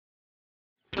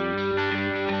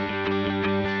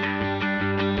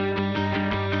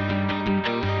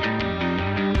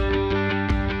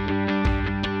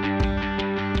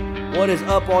What is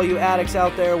up, all you addicts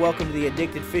out there? Welcome to the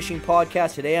Addicted Fishing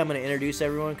Podcast. Today I'm going to introduce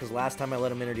everyone because last time I let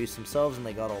them introduce themselves and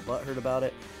they got all butthurt about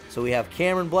it. So we have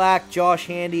Cameron Black, Josh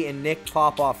Handy, and Nick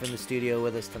Popoff in the studio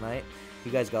with us tonight.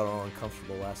 You guys got all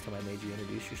uncomfortable last time I made you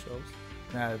introduce yourselves.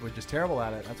 Nah, we're just terrible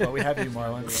at it. That's why we have you,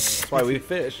 Marlon. That's why we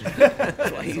fish.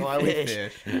 That's why we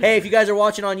fish. Hey, if you guys are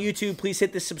watching on YouTube, please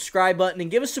hit the subscribe button and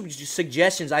give us some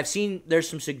suggestions. I've seen there's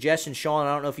some suggestions, Sean.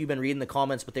 I don't know if you've been reading the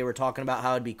comments, but they were talking about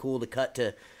how it'd be cool to cut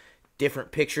to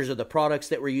different pictures of the products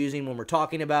that we're using when we're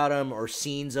talking about them, or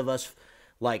scenes of us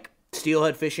like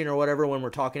steelhead fishing or whatever when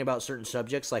we're talking about certain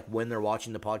subjects, like when they're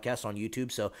watching the podcast on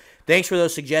YouTube. So thanks for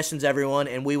those suggestions, everyone,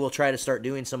 and we will try to start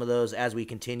doing some of those as we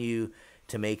continue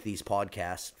to make these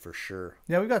podcasts for sure.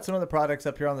 Yeah, we've got some of the products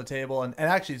up here on the table, and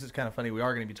actually it's just kind of funny. We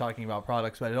are going to be talking about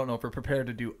products, but I don't know if we're prepared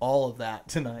to do all of that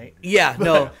tonight. Yeah,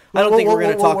 no, I don't think we're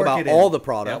going to talk about all the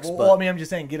products. Yeah, but I mean, I'm just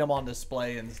saying get them on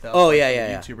display and stuff. Oh, like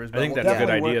yeah. YouTubers. I think that's a good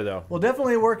idea, though. We'll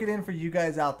definitely work it in for you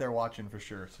guys out there watching for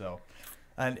sure. So,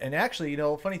 and actually, you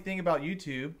know, funny thing about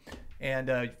YouTube, and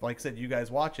like I said, you guys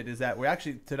watch it, is that we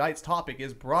actually, tonight's topic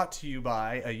is brought to you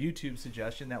by a YouTube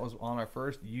suggestion that was on our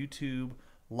first YouTube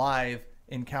live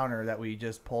encounter that we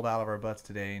just pulled out of our butts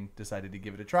today and decided to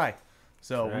give it a try.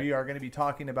 So we are going to be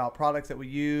talking about products that we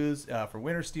use for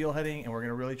winter steelheading, and we're going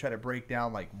to really try to break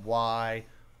down like why,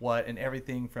 what, and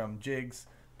everything from jigs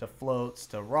to floats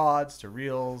to rods to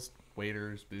reels,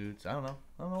 waders, boots. I don't know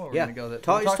where we're going to go.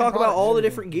 Let's talk about all the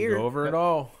different gear. Go over it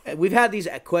all. We've had these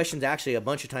questions actually a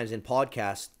bunch of times in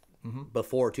podcasts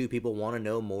before too. People want to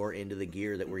know more into the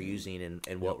gear that we're using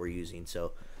and what we're using.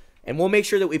 So, and we'll make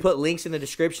sure that we put links in the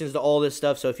descriptions to all this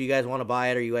stuff. So if you guys want to buy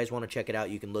it or you guys want to check it out,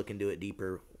 you can look into it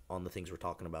deeper on the things we're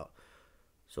talking about.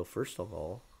 So first of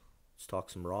all, let's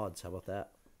talk some rods. How about that?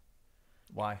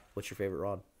 Why? What's your favorite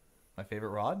rod My favorite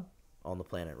rod? on the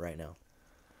planet right now?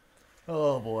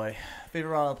 Oh boy,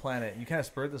 favorite rod on the planet. You kind of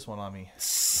spurred this one on me. I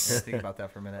gotta think about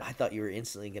that for a minute. I thought you were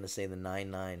instantly going to say the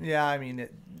 9.9. Yeah, I mean,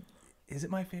 is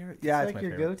it my favorite? Yeah, it's like my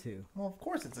your favorite. go-to. Well, of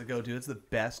course it's a go-to. It's the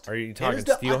best. Are you talking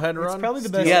the- steelhead It's rod? probably the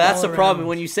best. Yeah, that's the all problem. around.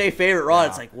 When you say favorite rod, Yeah.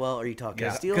 it's like, well, are you talking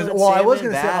Yeah, steelhead, well, I was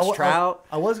salmon, gonna bass, say trout?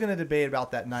 I was gonna debate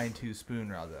about that 9.2 spoon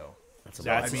rod though. That's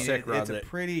That's I mean, a sick rod. it's a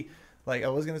pretty I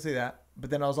was gonna say that, but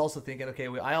then I was also thinking, okay,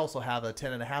 I also have a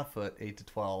 10.5 foot 8 to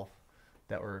 12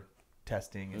 that we're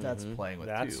testing and that's playing with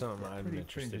That's too. something I'm pretty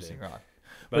interested interesting in. rod.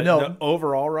 But no, the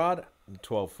overall rod,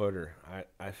 12-footer.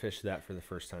 I fished that for the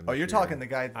first time. oh, this you're year. talking the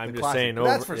guy. I'm the just classic. saying But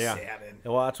that's over- for yeah. salmon.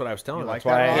 Well, that's what I was telling You you. like That's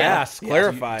why that I rod? asked. Yeah,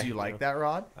 Clarify. Do you like that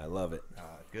rod? I love it.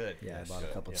 Good. Yeah, I bought a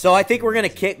couple. So I think we're gonna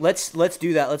let's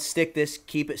do that. Let's stick this,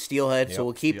 keep it steelhead. So Yep,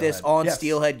 we'll keep this steelhead. on Yes.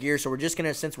 steelhead gear. So we're just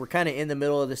gonna, since we're kind of in the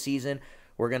middle of the season,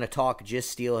 we're gonna talk just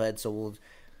steelhead. So we'll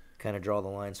kind of draw the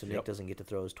line so Nick doesn't get to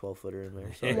throw his 12-footer in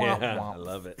there. So. Womp, Yeah, womp. I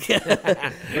love it.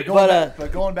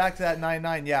 But going back to that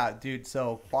 9.9, yeah, dude.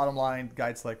 So bottom line,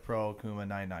 Guide Select Pro Kuma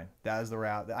 9.9. That is the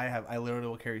raft. I literally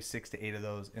will carry 6 to 8 of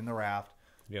those in the raft.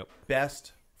 Yep.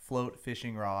 Best float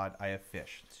fishing rod I have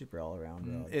fished. Super all around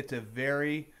rod. It's a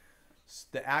very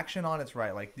the action on it's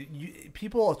right. Like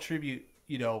people attribute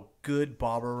good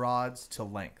bobber rods to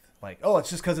length. Like, oh, it's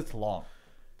just because it's long.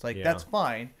 It's like that's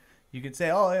fine. You can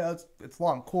say, oh yeah, it's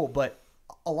long, cool, but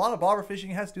a lot of bobber fishing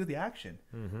has to do with the action.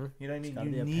 Mm-hmm. You know what I mean? gotta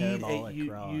be You a need parabolic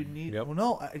you rod. need Yep.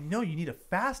 well no, you need a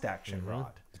fast action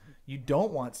rod. You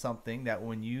don't want something that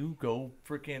when you go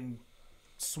freaking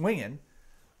swinging,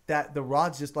 that the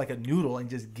rod's just like a noodle and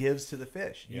just gives to the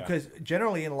fish. Yeah. Because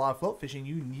generally in a lot of float fishing,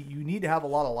 you need to have a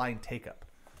lot of line take up.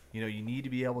 You need to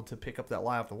be able to pick up that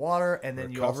line off the water, and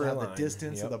then you also Recover have the line.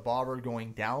 distance of the bobber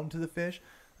going down to the fish.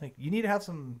 Like you need to have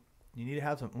some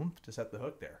oomph to set the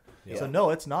hook there. Yeah. So no,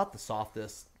 it's not the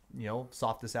softest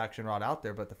action rod out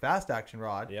there, but the fast action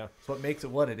rod. Yeah. Is what makes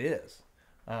it what it is.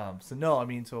 So no, I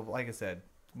mean, so like I said,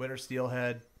 winter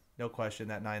steelhead, no question,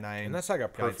 that 9.9. And that's like a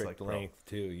Guide perfect Select Pro. length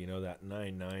too. That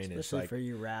 9.9 is Especially like for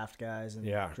you raft guys and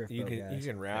drift you boat can guys.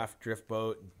 you can raft, drift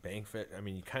boat, bank fit. I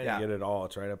mean, you kind of Yeah. get it all.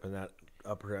 It's right up in that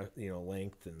upper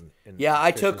length and Yeah,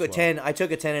 I fish took as a well. 10. I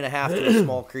took a 10.5 to a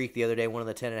small creek the other day. One of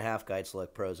the 10.5 Guide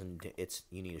Select Pros, and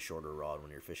you need a shorter rod when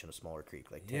you're fishing a smaller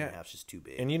creek. Like 10.5 is just too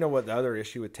big. And you know what the other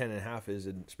issue with 10.5 is,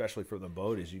 and especially for the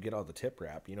boat, is you get all the tip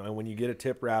wrap. And when you get a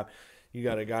tip wrap, you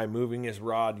got a guy moving his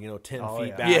rod, 10 feet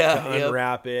yeah. back Yeah, to yep.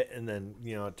 unwrap it, and then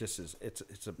it just is it's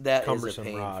a That is a cumbersome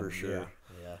pain rod for sure. Yeah.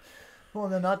 Yeah. Well,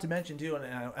 and then not to mention too,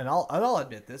 and I'll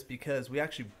admit this because I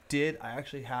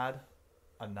actually had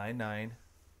a 9.9.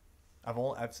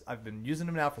 I've been using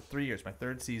them now for 3 years. My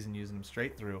third season using them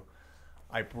straight through.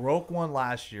 I broke one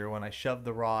last year when I shoved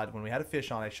the rod. When we had a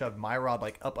fish on, I shoved my rod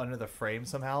like up under the frame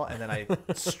somehow, and then I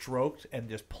stroked and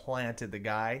just planted the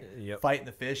guy Yep. fighting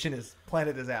the fish and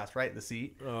planted his ass right in the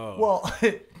seat. Oh. Well,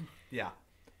 Yeah,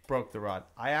 broke the rod.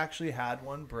 I actually had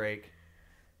one break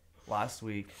last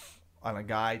week on a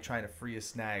guy trying to free a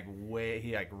snag.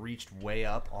 He like reached way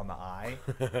up on the eye,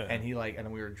 and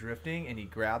and we were drifting, and he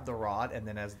grabbed the rod, and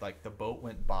then as like the boat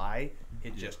went by,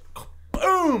 it just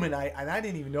boom, and I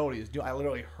didn't even know what he was doing. I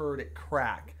literally heard it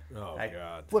crack. Oh, I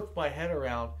God. flipped my head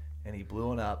around, and he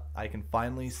blew it up. I can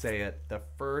finally say it. The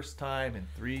first time in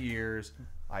 3 years,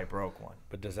 I broke one.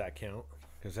 But does that count?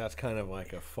 Because that's kind of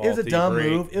like a faulty It was a dumb break,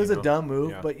 move. It was a dumb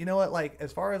move. Yeah. But you know what? Like,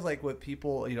 as far as like what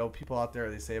people, people out there,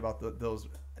 they say about those,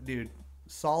 dude,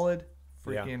 solid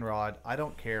freaking rod. I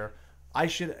don't care. I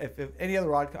should, if any other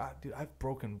rod, dude, I've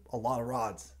broken a lot of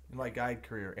rods in my guide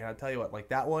career. And I'll tell you what, like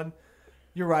that one,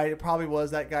 you're right. It probably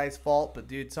was that guy's fault. But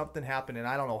dude, something happened. And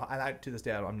I don't know. And to this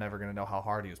day, I'm never going to know how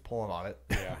hard he was pulling on it.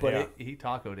 Yeah, but yeah. He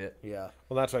tacoed it. Yeah.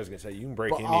 Well, that's what I was gonna say. You can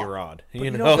break But any rod.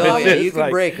 you know, No, it's yeah, you It's can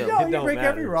like- break them. No, It you don't break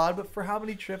every matter. rod, but for how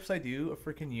many trips I do a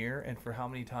freaking year, and for how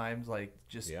many times like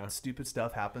just Yeah. stupid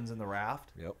stuff happens in the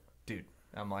raft, Yep. dude,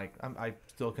 I'm like, I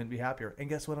still couldn't be happier. And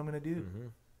guess what I'm gonna do?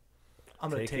 I'm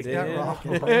gonna Take take it that in.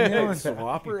 rod,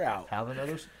 Swap her out. have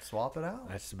another, swap it out.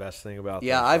 That's the best thing about.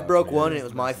 Yeah, those I've rods, broke man. one and it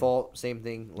was my fault. Same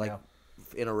thing, like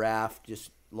Yeah. in a raft,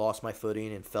 just lost my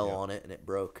footing and fell on it and it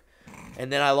broke.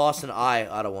 And then I lost an eye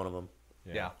out of one of them.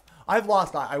 Yeah. I've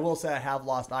lost. I will say I have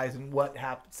lost eyes, and what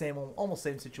happened? Almost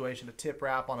same situation. A tip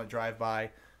wrap on a drive by,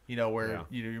 where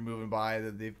you're moving by,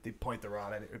 they point the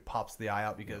rod and it pops the eye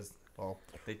out because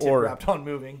they tip wrapped on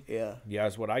moving. Yeah. Yeah,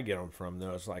 that's what I get them from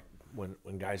though. It's like when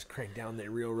guys crank down, they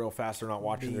reel real fast. They're not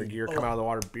watching their gear come out of the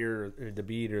water. The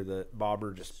bead or the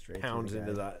bobber just pounds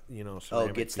into that.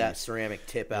 Ceramic Gets piece. that ceramic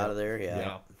tip out of there. Yeah.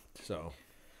 Yeah. So.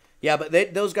 Yeah, but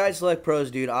those guys select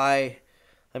pros, dude. I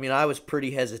was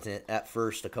pretty hesitant at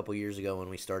first a couple years ago when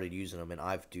we started using them, and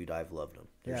I've loved them.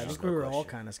 Yeah, I There's think just we no were all question.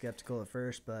 kind of skeptical at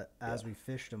first, but as we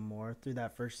fished them more through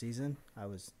that first season, I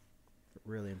was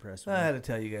really impressed with I had them. to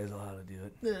tell you guys all how to do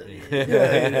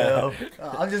it.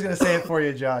 I'm just gonna say it for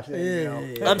you, Josh.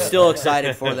 I'm still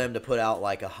excited for them to put out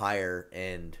like a higher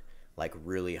end, like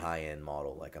really high end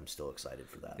model. Like I'm still excited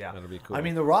for that. Yeah, That'll be cool. I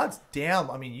mean, the rod's damn.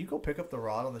 I mean, you go pick up the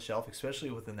rod on the shelf, especially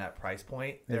within that price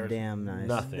point. They're There's damn nice.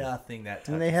 nothing that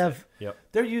touches And they have Yep.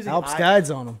 They're using Alps eyes-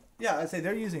 guides on them. Yeah, I'd say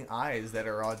they're using eyes that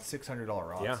are on $600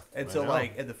 rods. Yeah, and I so know.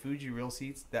 like and the Fuji reel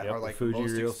seats that Yep, are the like Fuji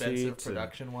most reel expensive seats and-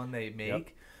 production one they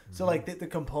make. So like the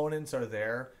components are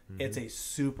there. It's a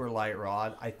super light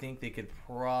rod. I think they could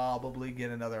probably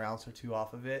get another ounce or two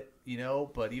off of it,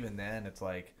 but even then it's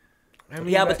like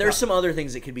Yeah, but there's some other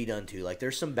things that could be done too. Like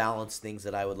there's some balanced things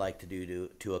that I would like to do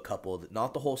to a couple,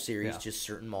 not the whole series, Yeah. just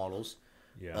certain models.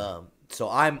 Yeah. So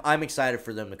I'm excited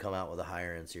for them to come out with a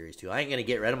higher end series too. I ain't gonna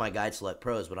get rid of my Guide Select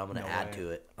Pros, but I'm gonna add way. to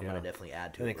it. I'm Yeah. gonna definitely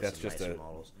add to I it. think with that's some just nicer a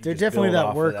models. you They're just definitely build that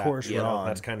off of workhorse Yeah. rod.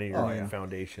 That's kind of your yeah.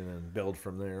 foundation and build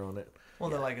from there on it. well,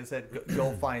 then like I said,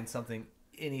 go find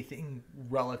anything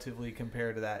relatively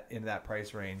compared to that in that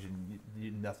price range, and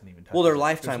nothing even touches. Well, their it.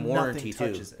 lifetime There's warranty nothing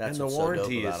too. touches it. That's And the what's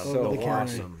warranty so dope is about 'em. so Over the counter.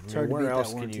 awesome. It's I hard mean, to where beat that else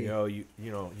can you warranty.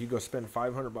 go? You go spend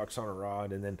 $500 on a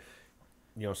rod, and then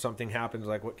something happens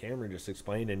like what Cameron just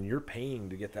explained, and you're paying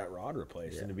to get that rod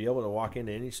replaced, and to be able to walk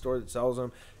into any store that sells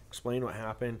them, explain what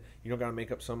happened. You don't got to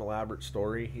make up some elaborate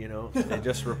story, They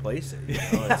just replace it.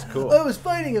 It's cool. I was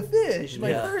fighting a fish.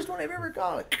 My Yeah. first one I've ever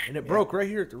caught. And it broke right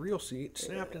here at the reel seat,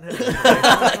 snapped in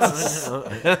half.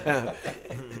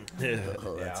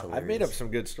 Oh, that's I've made hilarious. up some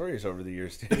good stories over the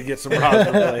years too, to get some rods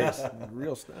replaced.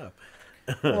 Real stuff.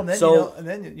 Well, and then So-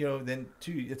 then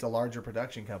too, it's a larger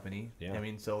production company. Yeah. I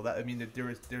mean, so that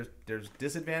there's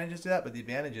disadvantages to that, but the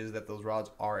advantage is that those rods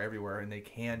are everywhere and they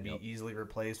can be easily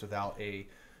replaced without a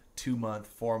 2-month,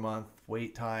 4-month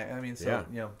wait time. I mean, so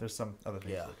there's some other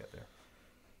things Yeah. to look at there.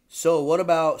 So what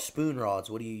about spoon rods?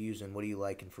 What are you using? What are you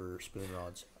liking for spoon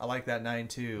rods? I like that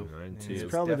 9.2. 9.2. It's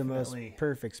It's probably the most definitely-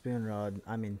 perfect spoon rod.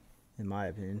 I mean, in my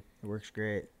opinion, it works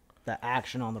great. The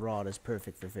action on the rod is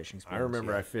perfect for fishing spoons. I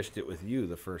remember I fished it with you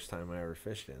the first time I ever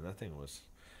fished it, and that thing was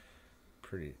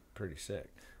pretty sick.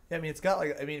 Yeah, I mean, it's got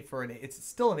it's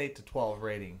still an 8 to 12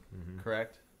 rating, Mm-hmm.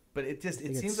 correct? But it think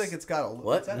seems it's- like it's got a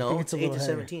What? I No, it's a 8 little to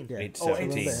heavier. 17. Yeah. 8 to Oh, 8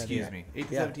 17. to, excuse me. 8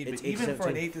 to Yeah, 17. it's But 8 to even for an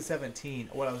 17. 8 to 17,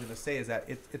 what I was going to say is that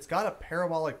it's got a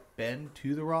parabolic bend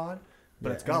to the rod, but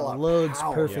Yeah, it's got a and lot it of loads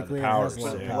power. perfectly. Yeah, the and has a power's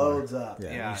lot of there. It power. loads up.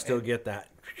 Yeah. Yeah. You still and- get that,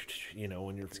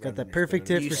 when you're. It's got that running your perfect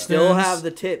spoon. tip You for still spoons. have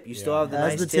the tip. You still Yeah. have the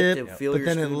Has nice the tip, tip, to feel but your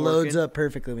then it spoon loads working. up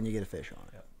perfectly when you get a fish on it.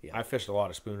 Yeah. I fished a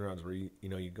lot of spoon rods where you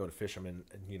go to fish them, and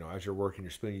as you're working your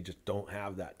spoon, you just don't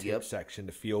have that tip Yep. section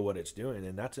to feel what it's doing,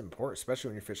 and that's important, especially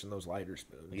when you're fishing those lighter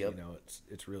spoons. Yep.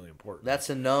 It's really important. That's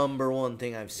the number one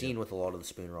thing I've seen with a lot of the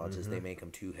spoon rods is they make them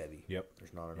too heavy. Yep.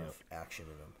 There's not enough action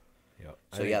in them. Yep.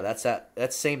 So yeah, that's the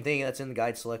same thing. That's in the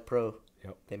Guide Select Pro.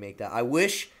 Yep. They make that. I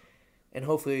wish, and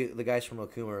hopefully the guys from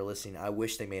Okuma are listening. I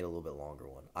wish they made a little bit longer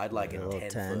one. I'd like a little 10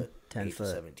 foot, 10 8 foot. to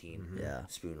 17 Yeah.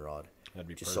 spoon rod. That'd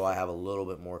be Just so I have a little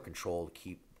bit more control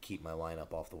to keep my line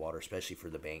up off the water, especially for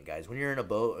the bank guys. When you're in a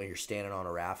boat and you're standing on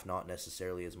a raft, not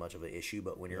necessarily as much of an issue,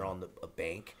 but when you're on a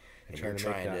bank and you're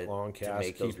trying to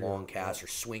make those long casts or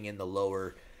swing in the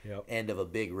lower end of a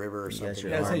big river or something.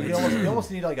 Yeah, so you almost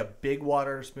need like a big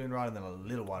water spoon rod and then a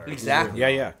little water. Exactly.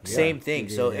 Yeah. Same thing.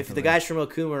 So if definitely. the guys from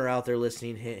Okuma are out there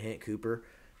listening, hint Cooper,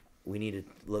 we need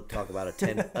to talk about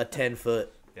a 10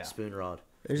 foot spoon rod.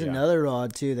 There's another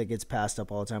rod too that gets passed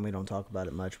up all the time. We don't talk about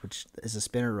it much, which is a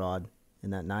spinner rod.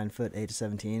 And that 9 foot 8 to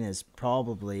 17 is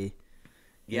probably,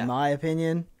 in my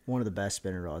opinion, one of the best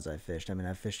spinner rods I've fished. I mean,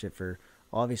 I've fished it for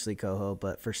obviously coho,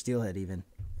 but for steelhead even.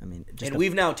 I mean, just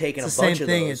we've now taken a it's the bunch same of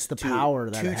thing. those. It's the power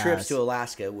that two it trips has. to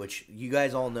Alaska, which you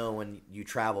guys all know when you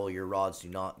travel, your rods do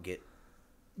not get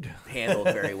handled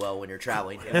very well when you're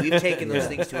traveling. And we've taken those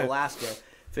things to Alaska,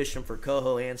 fished them for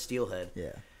coho and steelhead.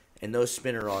 Yeah. And those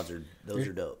spinner rods are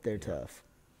dope. They're tough.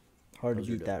 Hard to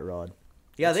beat that rod.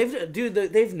 Yeah,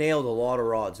 they've nailed a lot of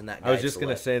rods in that. I was just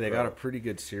gonna Select say they got row. a pretty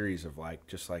good series of like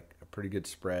a pretty good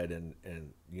spread and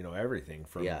everything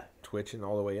from twitching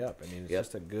all the way up. I mean, it's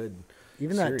just a good.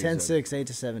 Even that series 10-6, 8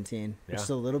 to 17, which is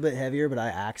a little bit heavier, but I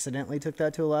accidentally took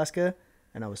that to Alaska,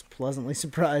 and I was pleasantly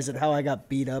surprised at how I got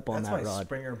beat up on That's that my rod.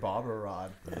 Springer bobber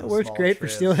rod. It works great for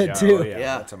trips. steelhead too.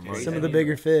 Yeah. That's a money. Some of the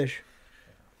bigger fish.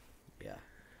 Yeah.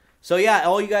 So yeah,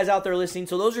 all you guys out there listening,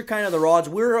 so those are kind of the rods.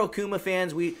 We're Okuma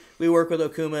fans. We work with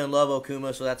Okuma and love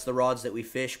Okuma, so that's the rods that we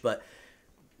fish. But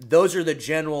those are the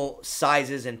general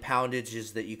sizes and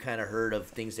poundages that you kind of heard of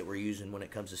things that we're using when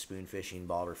it comes to spoon fishing,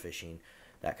 bobber fishing,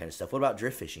 that kind of stuff. What about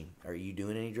drift fishing? Are you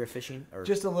doing any drift fishing? Or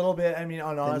Just a little bit. I mean,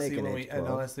 honestly, make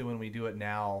an when we do it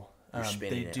now, You're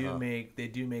spinning they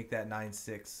do make that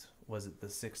 9-6. Was it the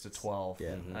 6 to 12?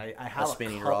 Yeah. I have a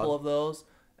spinning couple rod. of those,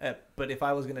 but if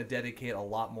I was going to dedicate a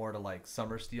lot more to like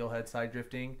summer steelhead side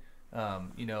drifting,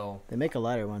 They make a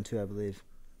lighter one too, I believe.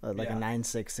 Like a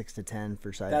 9-6, 6 to 10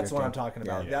 for side that's drifting. what I'm talking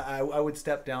about. Yeah. I would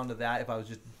step down to that if I was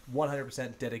just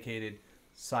 100% dedicated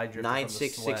side drifting. 9, from the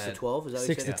 6, 6 to sled. 12? Is that what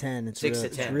 6 you to said? 10. It's 6 real,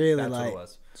 to 10. It's really That's what it light.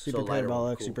 was. Super So lighter one,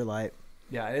 parabolic, cool. super light.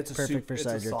 Yeah, and it's Perfect for it's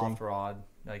side a soft drifting. rod.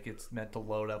 Like it's meant to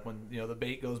load up when the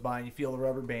bait goes by and you feel the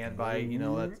rubber band bite.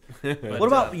 That's. But, What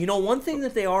about one thing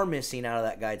that they are missing out of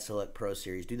that Guide Select Pro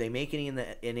series? Do they make any in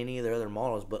any of their other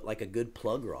models? But like a good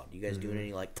plug rod. You guys doing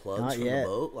any like plugs Not from yet. the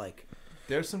boat? Like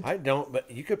There's some. I don't, but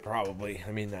you could probably.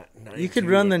 I mean that. You could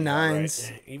 9.2 run the would be all right.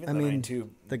 nines. Even I the mean, 9.2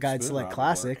 the Guide spoon Select rod would work.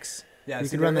 Classics. Yeah, You see,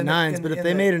 could they're run the in the- nines, in- but if in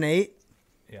they the- made an 8,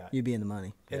 Yeah. you'd be in the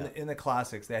money. In the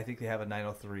classics, I think they have a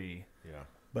 903. Yeah.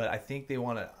 But I think they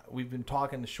want to. We've been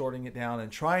talking to shorting it down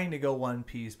and trying to go one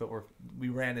piece, but we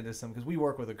ran into some because we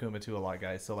work with Okuma too a lot,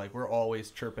 guys. So like we're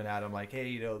always chirping at them, like, hey,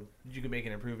 you can make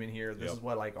an improvement here. This is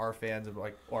what like our fans of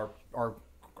like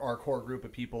our core group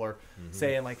of people are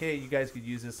saying, like, hey, you guys could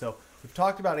use this. So we've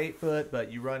talked about 8 foot, but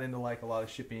you run into like a lot of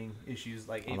shipping issues,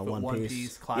 like 8 On a foot one one piece.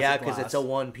 piece classic yeah, because glass. it's a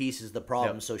one piece is the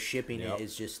problem. Yep. So shipping it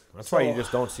is just. That's why you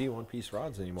just don't see one piece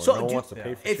rods anymore. So no one do- wants to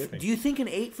pay for If shipping. do you think an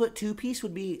 8 foot 2 piece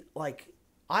would be like?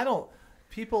 I don't.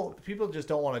 People just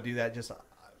don't want to do that. Just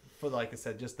for like I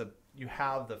said, you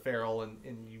have the ferrule and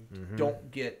you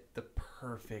don't get the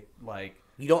perfect like.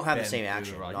 You don't have the bend same through the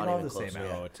action. rod. Not You don't even have the close. same No,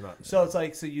 action. it's not. So it's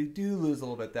like you do lose a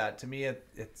little bit. That to me,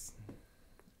 it's.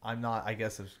 I'm not, I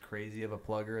guess, as crazy of a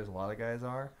plugger as a lot of guys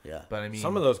are. Yeah. But I mean,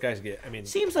 Some of those guys get. I mean,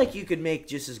 Seems like you could make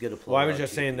just as good a plug. well, I was rod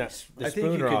just two saying that piece. the I think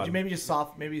spoon you rod. could you maybe just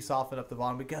soften up the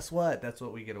bottom. But guess what? That's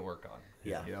what we get to work on.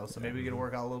 Yeah. So maybe we get to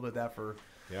work out a little bit of that for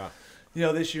Yeah.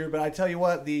 this year. But I tell you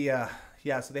what,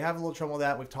 so they have a little trouble with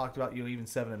that. We've talked about even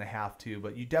 7.5 too,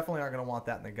 but you definitely aren't going to want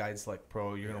that in the Guide Select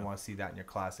Pro. You're going to want to see that in your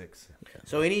classics.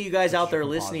 So any of you guys out there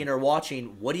composite. listening or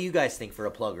watching, what do you guys think for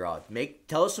a plug rod?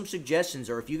 Tell us some suggestions,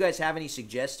 or if you guys have any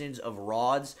suggestions of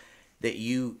rods that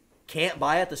you can't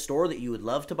buy at the store that you would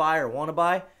love to buy or want to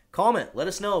buy, comment. Let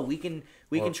us know. We can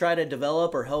try to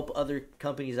develop or help other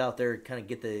companies out there kind of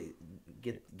get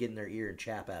in their ear and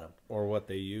chap at them. Or what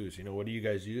they use. What do you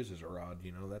guys use as a rod?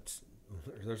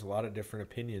 There's a lot of different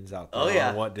opinions out there Oh, yeah.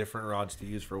 on what different rods to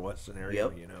use for what scenario.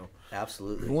 Yep.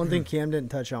 Absolutely. The one thing Cam didn't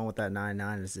touch on with that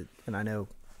 9.9 is and I know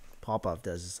Popoff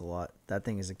does this a lot, that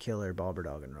thing is a killer bobber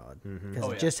dogging rod. Because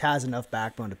Oh, it yeah. just has enough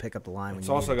backbone to pick up the line when It's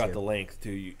you also need it got to. the length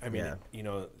too. I mean,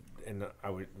 Yeah. And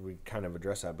we kind of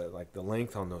address that, but like the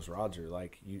length on those rods are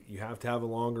like you have to have a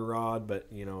longer rod, but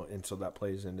and so that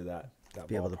plays into that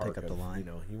Be able to pick ballpark up the of, line.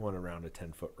 You want around a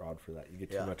 10-foot rod for that. You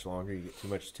get Yeah. too much longer, you get too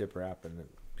much tip wrap, and it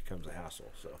becomes a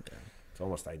hassle. So it's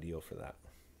almost ideal for that.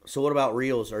 So what about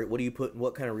reels? Or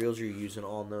what kind of reels are you using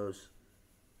on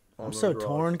I'm so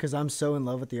torn because I'm so in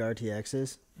love with the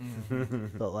RTXs,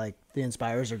 but like the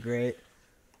Inspires are great.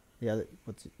 Yeah,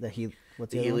 what's the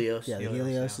Helios? Yeah, the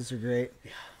Helioses are great.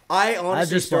 I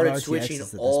honestly just bought started RTXs switching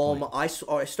at this all. point.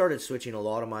 I started switching a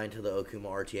lot of mine to the Okuma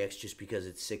RTX just because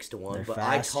it's 6-1. They're But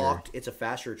faster. it's a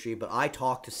faster retrieve. But I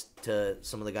talked to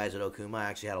some of the guys at Okuma. I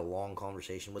actually had a long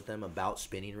conversation with them about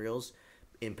spinning reels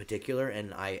in particular,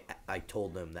 and I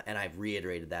told them that, and I've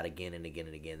reiterated that again and again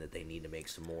and again, that they need to make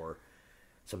some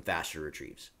faster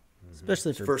retrieves,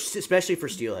 especially for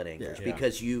steelhead anchors,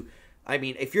 because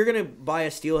if you're gonna buy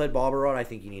a steelhead bobber rod, I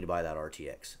think you need to buy that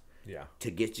RTX. Yeah. To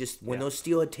get just when those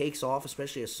steelhead takes off,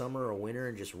 especially a summer or winter,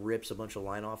 and just rips a bunch of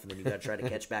line off, and then you got to try to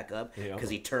catch back up because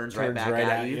he turns right back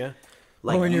at you.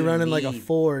 Like, or when you're running like a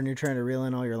 4 and you're trying to reel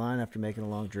in all your line after making a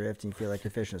long drift and you feel like you're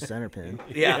fishing a center pin.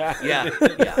 Yeah,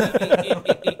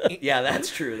 that's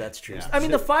true. That's true. Yeah. I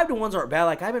mean, the 5-1s aren't bad.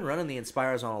 Like, I've been running the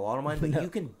Inspires on a lot of mine, but you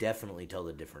can definitely tell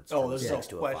the difference. Oh, there's no 6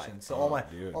 to a question. 5. So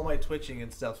all my twitching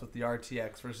and stuff's with the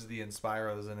RTX versus the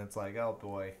Inspiros, and it's like, oh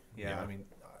boy, I mean.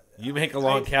 You make a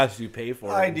long cast, you pay for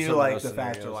it. I do like the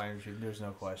faster line retrieve. There's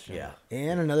no question. Yeah.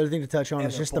 And another thing to touch on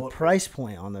is just the price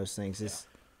point on those things is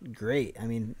great. I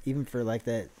mean, even for like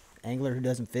that angler who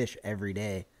doesn't fish every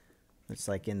day, it's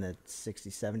like in the $60,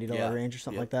 $70 range or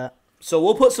something like that. So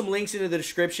we'll put some links into the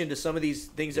description to some of these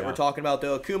things that we're talking about.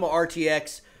 The Okuma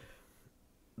RTX,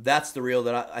 that's the reel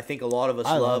that I think a lot of us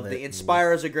love. The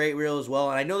Inspire is a great reel as well.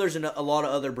 And I know there's a lot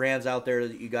of other brands out there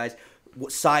that you guys...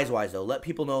 Size-wise, though, let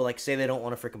people know, like, say they don't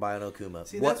want to freaking buy an Okuma.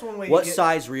 See, that's one way what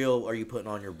size reel are you putting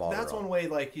on your bobber? That's one way,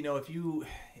 like,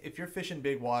 if you're fishing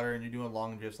big water and you're doing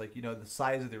long drifts, like, the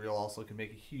size of the reel also can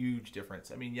make a huge difference.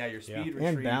 I mean, your speed retrieve.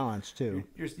 And balance, too.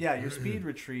 Your speed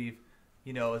retrieve,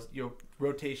 your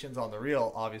rotations on the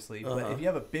reel, obviously. But if you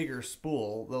have a bigger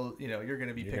spool, you're going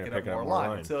to be picking up more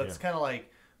line. So it's kind of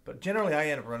like, but generally I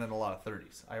end up running a lot of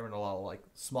 30s. I run a lot of, like,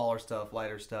 smaller stuff,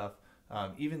 lighter stuff.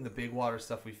 Even the big water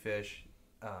stuff we fish,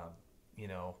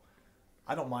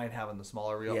 I don't mind having the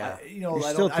smaller reel. Yeah.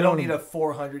 I don't need a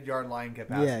 400-yard line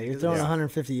capacity. Yeah, you're throwing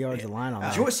 150 yards of line on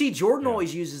that. See, Jordan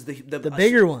always uses the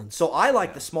bigger ones. So I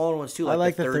like the smaller ones too. I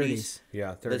like the 30s.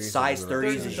 Yeah, 30s. The size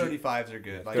 30s and 35s are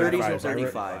good. Like 30s and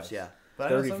 35s, yeah.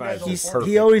 But 35s.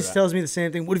 He always tells me the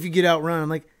same thing. What if you get outrun? I'm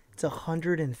like, it's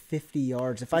 150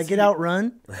 yards. If I get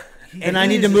outrun, and I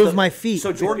need to move my feet.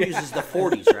 So Jordan uses the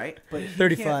 40s, right? But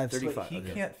 35. He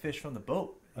can't fish from the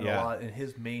boat a lot in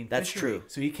his main That's fishery. true.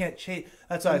 So he can't chase.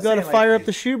 That's what I was You got to fire up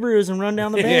the shoe brews and run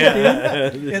down the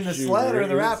bank, dude. in the sled or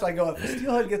the raft, I go, if the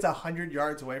steelhead gets 100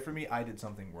 yards away from me, I did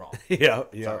something wrong. Yeah.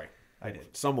 Sorry. I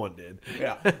did. Someone did.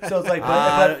 Yeah. So it's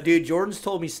like, dude, Jordan's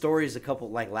told me stories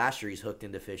like last year he's hooked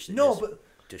into fish that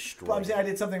destroyed. But I'm saying I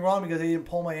did something wrong because I didn't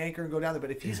pull my anchor and go down there.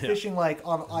 But if he's fishing like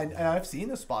and I've seen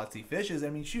the spots he fishes. I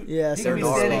mean, shoot, he can be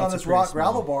standing on this rock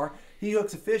gravel bar. He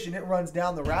hooks a fish and it runs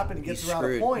down the rapid and gets around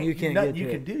a point. You can't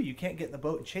get in the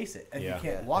boat and chase it, and you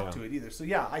can't walk to it either. So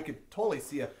yeah, I could totally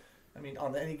see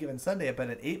on any given Sunday, I bet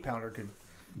an 8-pounder could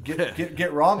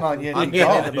get wrong on you. I'm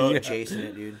getting in the boat and chasing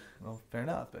it, dude. Well, fair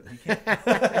enough, but he can't.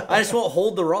 I just won't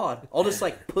hold the rod. I'll just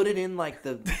like put it in like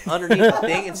the underneath the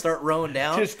thing and start rowing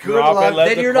down. Just drop it,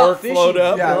 let the cork float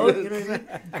up.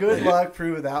 Yeah, good luck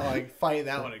proving that, like fighting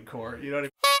that one in court. You know what I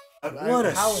mean? What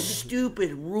a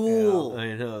stupid rule.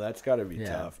 I know, that's got to be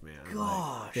tough, man.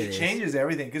 Gosh. It changes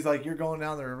everything because like you're going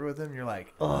down the river with him, you're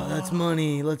like, oh, that's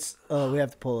money. We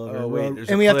have to pull over. Oh, wait,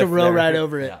 and we have to row right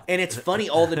over it. Yeah. And it's funny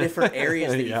all the different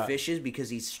areas that he fishes because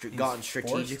he's gotten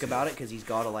strategic about it because he's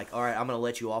got to like, all right, I'm going to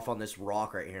let you off on this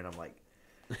rock right here. And I'm like,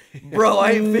 bro,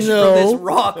 I ain't fishing from this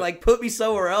rock. Like, put me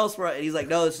somewhere else. Bro. And he's like,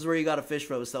 no, this is where you got to fish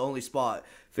from. It's the only spot.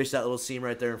 Fish that little seam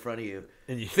right there in front of you.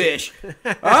 And you fish. All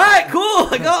right, cool.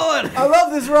 I got one. I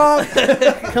love this rock.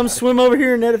 Come swim over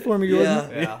here and net it for me, Jordan.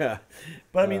 Yeah.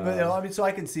 But I mean, so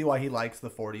I can see why he likes the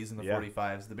 40s and the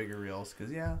 45s, the bigger reels,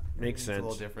 because makes sense. It's a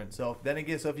little different. So then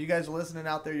again, if you guys are listening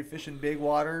out there, you're fishing big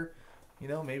water,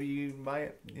 maybe you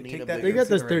might take that. They got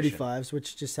those 35s,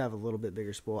 which just have a little bit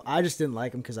bigger spool. I just didn't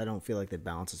like them because I don't feel like they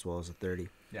balance as well as a 30.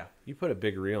 Yeah, you put a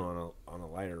big reel on a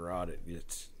lighter rod,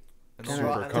 it's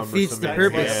super defeats the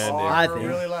purpose. I think.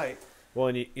 Really light. Well,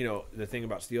 and the thing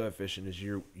about steelhead fishing is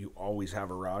you always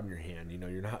have a rod in your hand.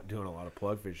 You're not doing a lot of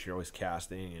plug fish. You're always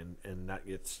casting, and that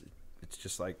it's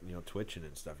just like twitching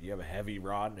and stuff. You have a heavy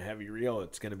rod and a heavy reel,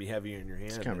 it's going to be heavier in your hand.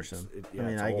 It's cumbersome.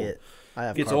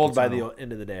 It gets old by the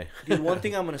end of the day. Dude, one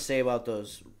thing I'm going to say about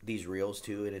these reels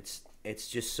too, and it's it's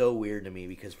just so weird to me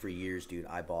because for years, dude,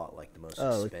 I bought like the most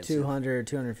like expensive.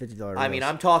 $250. I mean,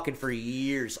 I'm talking for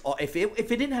years. If it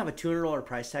didn't have a $200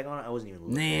 price tag on it, I wasn't even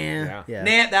looking. Yeah.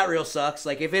 Nah, that reel sucks.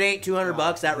 Like if it ain't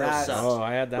 $200, that reel sucks. Oh,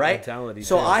 I had that right? mentality.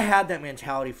 So too. I had that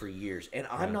mentality for years, and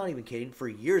I'm not even kidding. For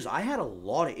years, I had a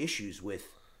lot of issues with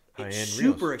High-end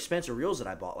super reels. expensive reels that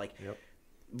I bought. Like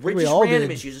we just all random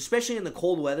did. issues, especially in the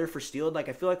cold weather for steel. Like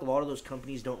I feel like a lot of those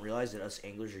companies don't realize that us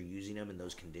anglers are using them in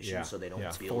those conditions, Yeah. so they don't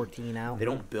Yeah. build 14 out. They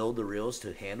don't build the reels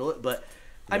to handle it. But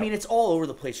I mean, it's all over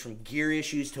the place from gear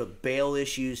issues to bail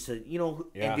issues to Yeah.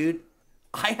 And dude,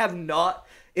 I have not.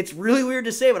 It's really weird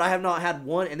to say, but I have not had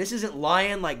one. And this isn't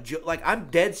lying. Like I'm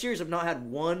dead serious. I've not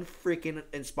had one freaking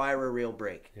Inspira reel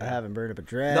break. I haven't burned up a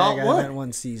drag. Not I one. haven't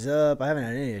one seize up. I haven't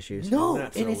had any issues. No,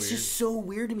 That's and so it's weird. just so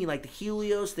weird to me. Like the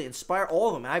Helios, the Inspire, all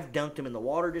of them. I've dunked them in the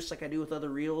water just like I do with other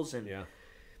reels, and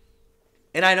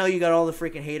and I know you got all the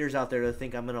freaking haters out there that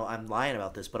think I'm lying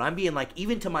about this, but I'm being like,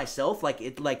 even to myself, like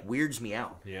it like weirds me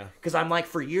out. Yeah. Because I'm like,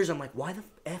 for years, I'm like, why the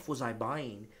f was I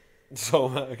buying? So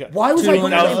Why was I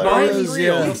going out and $200 buying these reels,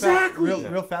 reels? yeah. Exactly.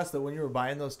 Real fast though, when you were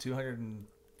buying those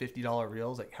 $250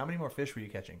 reels, like how many more fish were you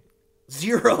catching?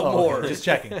 Zero more. Just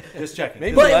checking.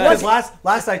 Maybe But it Because was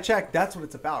last I checked, that's what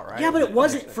it's about, right? yeah, but it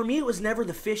wasn't for me. It was never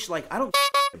the fish. Like I don't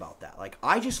about that. Like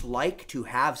I just like to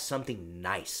have something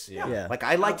nice. Yeah. Like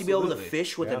I like to be able to Absolutely.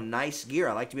 fish with a nice gear.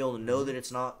 I like to be able to know that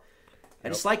it's not.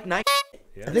 And it's like nice. I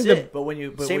That's think it. But when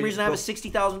you Same reason I have a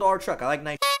 $60,000 truck. I like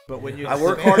nice. But when you I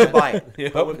work hard to buy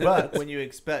it. but when you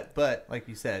expect, but like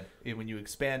you said, when you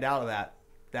expand out of that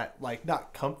like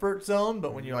not comfort zone,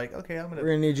 but when you're like, okay, We're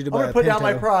gonna need you to buy a put down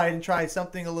my Pinto. pride and try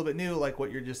something a little bit new, like what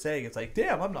you're just saying. It's like,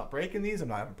 damn, I'm not breaking these. I'm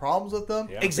not having problems with them.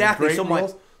 Yeah. They're Exactly. great So my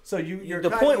reels. So you're the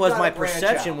kinda- point you was gotta my branch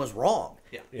perception out. was wrong.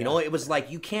 Yeah. You know, it was like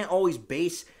you can't always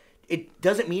base. It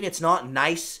doesn't mean it's not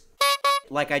nice.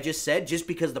 Like I just said, just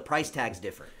because the price tag's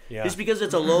different. Yeah. Just because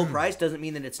it's a low price doesn't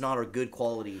mean that it's not a good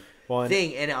quality Well, and-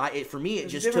 thing. And for me, it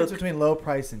There's just a difference took between low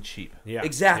price and cheap. Yeah.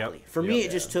 exactly. Yep. For me, Yep.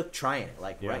 it just took trying it.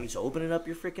 Like Yeah. right, just opening up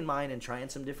your freaking mind and trying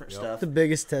some different stuff. The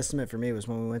biggest testament for me was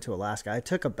when we went to Alaska. I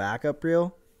took a backup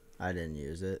reel. I didn't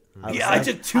use it. was Yeah, I like-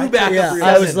 took two backup Yeah, reels.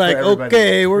 I was for like, everybody.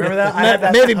 okay, we're Remember that? I had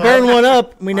that maybe tub. burn one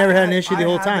up. We never had an issue the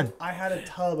whole I time. I had a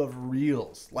tub of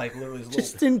reels, like literally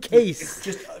Just in case.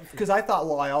 just because I thought.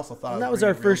 Well, I also thought. And I that was was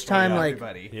our bringing reels first for time, like,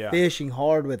 everybody. Yeah. fishing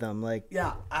hard with them. Like,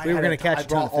 Yeah, we were had gonna a catch I a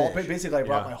ton brought of fish. Basically, I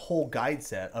brought Yeah. my whole guide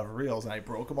set of reels, and I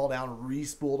broke them all down,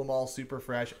 re-spooled them all super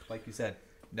fresh. Like you said,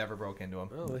 never broke into them.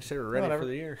 Oh, they say we're ready Whatever. for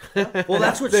the year. Well,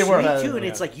 that's what's They were, sweet too, and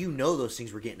yeah. it's like those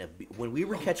things were getting when we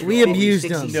were catching. We 50, abused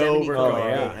 60, them. 70 No, carp a oh, day.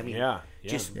 yeah, I mean, yeah.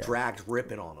 just dragged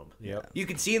ripping on them. Yep. You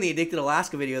can see in the Addicted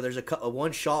Alaska video, there's a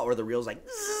one shot where the reel's like,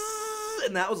 "Zzz,"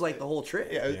 and that was like the whole trip.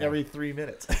 Yeah, every 3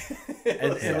 minutes.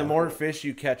 And the more fish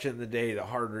you catch in the day, the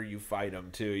harder you fight them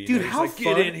too. You Dude, know, it's how like, fun,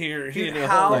 get in here. Dude, you know?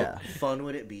 how Yeah. fun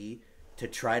would it be to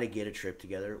try to get a trip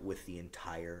together with the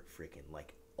entire freaking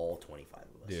like all 25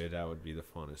 of us? Dude, that would be the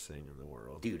funnest thing in the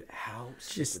world. Dude, how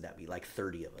sick Just- would that be? Like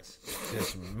 30 of us.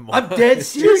 Just I'm dead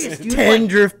serious, dude. 10 Like,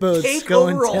 drift boats take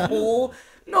going over a down. whole.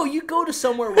 No, you go to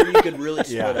somewhere where you could really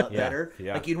split Yeah, up yeah, better.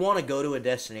 yeah. Like you'd want to go to a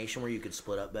destination where you could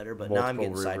split up better. But now I'm Multiple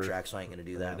getting rivers. sidetracked, so I ain't gonna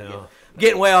do that. I know. I'm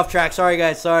getting way off track. Sorry,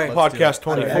 guys. Sorry. Podcast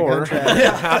Okay, 24. go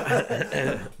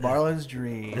track. Marlon's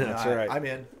dream. That's right. I'm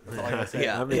in. That's all I gotta say.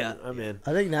 Yeah. I'm in. I'm in.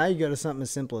 I think now you go to something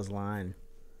as simple as line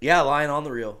Yeah, lying on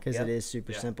the reel. because Yeah. it is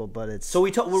super simple, but it's So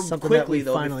we talk something that quickly we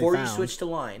though finally before you found. switch to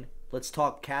line. Let's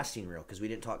talk casting reel because we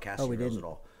didn't talk casting we reels didn't. at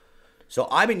all. So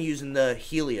I've been using the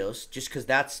Helios just because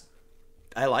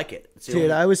I like it. It's the Dude,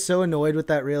 only- I was so annoyed with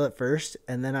that reel at first,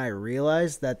 and then I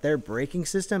realized that their braking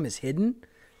system is hidden,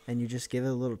 and you just give it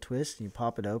a little twist, and you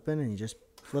pop it open, and you just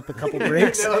flip a couple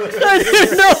brakes. I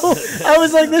didn't know. I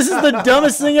was like, this is the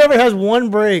dumbest thing ever. It has one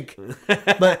brake.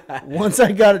 But once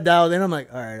I got it dialed in, I'm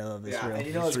like, all right, I love this Yeah, reel. and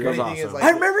you know what's This reel's crazy thing is awesome. like I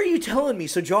remember you telling me.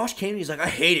 So Josh came and he's like, I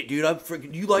hate it, dude. I'm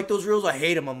freaking. You like those reels? I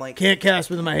hate them. I'm like, Can't cast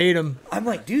with them. I hate them. I'm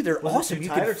like, dude, they're was it awesome. too You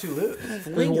tight can or too loose? It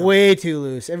fling was 'em. way too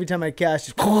loose. Every time I cast,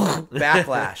 just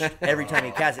Backlash every time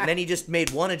he cast it. And then he just made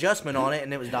one adjustment on it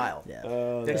and it was dialed. yeah.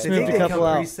 They Just think moved a they come couple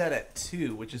out. preset at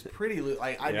 2, which is pretty loose.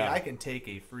 I mean, Yeah. I can take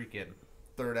a freaking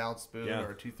 1/3 ounce spoon Yeah.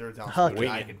 or a 2/3 ounce Huck spoon, it.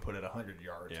 and I can put it 100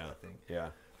 yards. Yeah. I think. Yeah.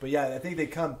 But yeah, I think they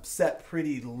come set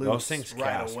pretty loose Those things right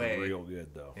cast away. real good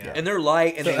though. Yeah. And they're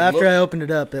light and So they after look, I opened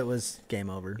it up, it was game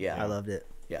over. Yeah. I loved it.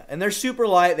 yeah, and they're super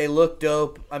light. They look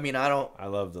dope. I mean, I don't. I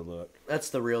love the look. That's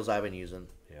the reels I've been using.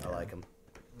 Yeah. I like them.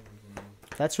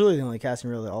 That's really the only casting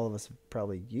reel that all of us have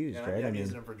probably used, Yeah, right? yeah, I I'm mean,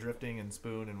 using them for drifting and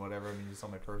spoon and whatever. I mean, just on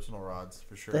my personal rods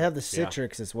for sure. they have the Yeah.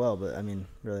 Citrix as well, but I mean,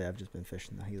 really, I've just been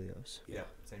fishing the Helios. Yeah,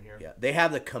 same here. Yeah, they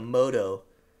have the Komodo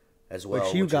as well.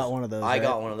 Which you got one of those, I right?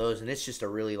 got one of those, and it's just a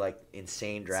really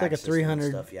insane drag. like a system and 300.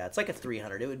 stuff. Yeah, it's like a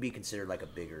 300. It would be considered like a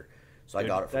bigger. So I Dude,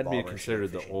 got it for that'd be bobber and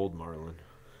considered the fishing. old Marlin.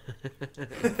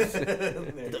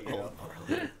 There you go.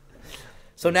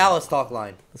 So now let's talk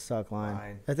line. Let's talk line.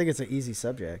 Line. I think it's an easy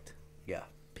subject. Yeah.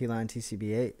 P-line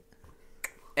TCB8.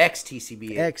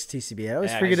 XTCB8. X TCB8. I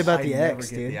always X. forget about the I never X,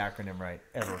 get dude. the acronym right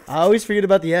ever. I always forget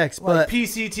about the X, Like but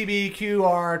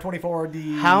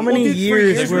PCTBQR24D. How many Well, dude, for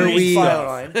years years were we we? file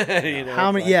line. You know,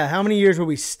 How many? Yeah, how many years were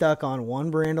we stuck on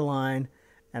one brand of line?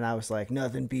 And I was like,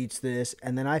 nothing beats this.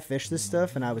 And then I fished this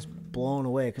stuff, and I was blown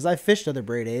away because I fished other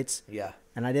braid 8s, Yeah.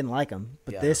 and I didn't like them.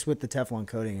 But Yeah. this with the Teflon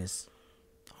coating is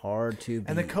hard to beat.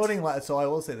 And the coating, so I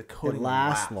will say the coating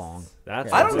lasts long.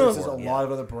 That's I don't know if- Versus a Yeah. lot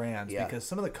of other brands Yeah. because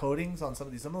some of the coatings on some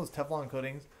of those Teflon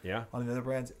coatings Yeah. on the other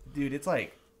brands, dude, it's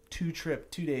like 2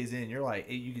 days in, you're like,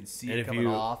 you can see And it if coming you-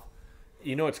 off.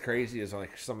 You know what's crazy is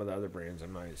like some of the other brands,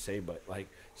 I'm not going to say, but like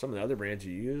some of the other brands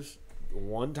you use,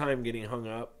 one time getting hung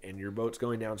up and your boat's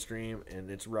going downstream and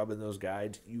it's rubbing those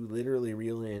guides, you literally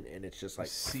reel in and it's just like,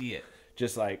 See it.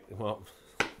 just like, well,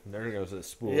 there goes the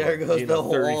spool. There goes the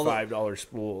whole- $35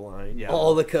 spool line. Yeah.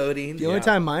 All the coating. The only Yeah.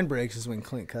 time mine breaks is when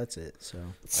Clint cuts it. So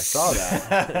I saw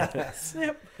that.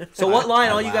 So what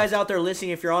line, all you guys out there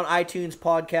listening, if you're on iTunes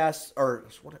podcasts, or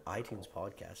what iTunes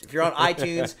podcast, if you're on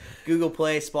iTunes, Google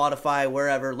Play, Spotify,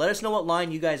 wherever, let us know what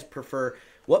line you guys prefer.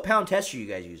 What pound test are you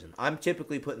guys using? I'm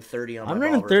typically putting 30 on my I'm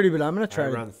running bobber. 30, but I'm gonna try I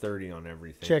to run 30 on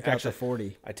everything. check out Actually, the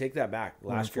 40. I take that back.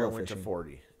 Last year I went to fishing.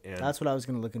 40. And That's what I was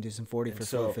gonna look into, some 40 for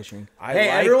so float fishing. I Hey,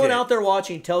 liked everyone it. out there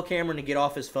watching, tell Cameron to get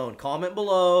off his phone. Comment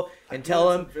below and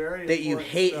tell some him very that you important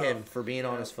hate stuff. him for being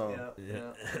on his phone.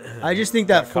 I just think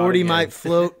that Caught 40 again. might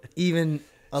float even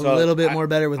a So little bit I- more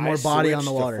better with I more body on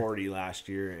the switched to water. 40 last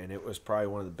year, and it was probably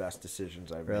one of the best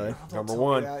decisions I've Really? made. Number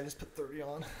one, I just put 30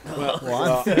 on.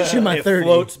 I'm fishing my it 30.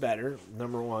 floats better.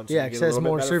 Number one, so Yeah, you 'cause get a it has little bit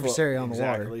more better surface float. area on the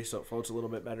water. Exactly, so it floats a little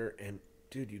bit better, and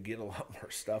dude, you get a lot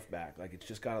more stuff back. Like it's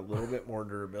just got a little bit more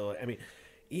durability. I mean,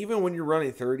 even when you're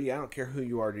running 30, I don't care who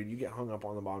you are, dude. You get hung up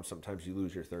on the bottom. Sometimes you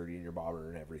lose your 30 and your bobber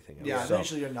and everything else. Yeah, So-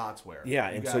 eventually your knots wear. yeah,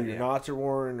 You and got- so your yeah. knots are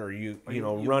worn, or you you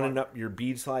running want- up your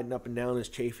bead sliding up and down is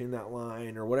chafing that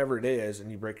line, or whatever it is,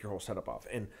 and you break your whole setup off.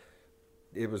 And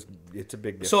it's a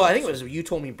big difference. So I think it was you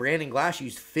told me Brandon Glass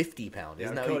used 50 pound. Yeah,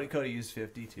 Isn't that Cody used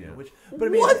 50 too. Yeah. Which, but I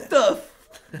mean, what the?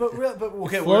 But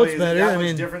okay, Floats really, is it better, that I much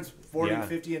mean- difference 40 Yeah.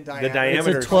 50 in The diameter.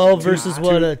 diameter- It's a 12 Two- versus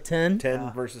what, a 10?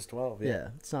 10 versus 12. Yeah,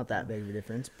 it's not that big of a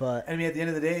difference. But I mean, at the end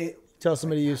of the day, tell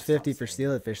somebody to use 50 for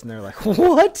steelhead fish, and they're like,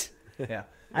 what? yeah.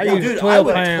 I Well, use dude, I 12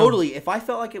 would pound. totally. If I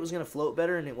felt like it was gonna float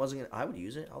better and it wasn't gonna, I would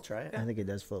use it. I'll try it. I think it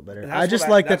does float better. That's I just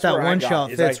what like that's that where I one got,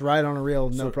 shot is fits I- right on a reel,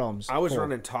 no So, problems. I was Full.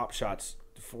 running Top Shots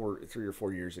 3 or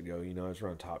 4 years ago. I was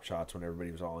running Top Shots when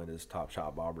everybody was all into this Top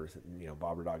Shot bobber,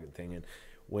 bobber dogging thing. And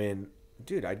when,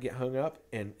 dude, I'd get hung up,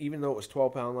 and even though it was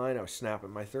 12-pound line, I was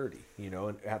snapping my 30.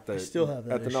 And at the still have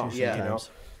that at the issue knot, Yeah. sometimes.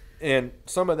 And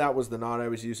some of that was the knot I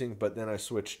was using, but then I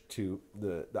switched to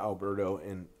the Alberto,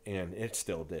 and it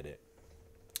still did it.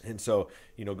 And so,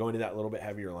 going to that little bit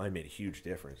heavier line made a huge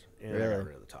difference. And I Really? got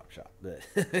rid of the Top Shot. But,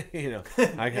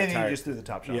 I got And tired. you just threw the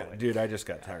top shot Yeah, away. dude, I just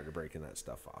got tired of breaking that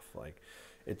stuff off. Like,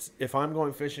 if I'm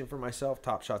going fishing for myself,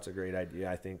 Top Shot's a great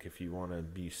idea. I think if you want to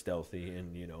be stealthy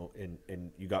and,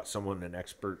 and you got an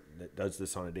expert that does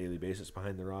this on a daily basis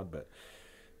behind the rod, but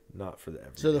not for the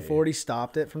everyday. So the 40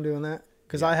 stopped it from doing that?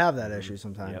 Because I have that issue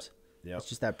sometimes. Yep. It's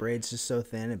just that braid's just so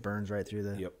thin, it burns right through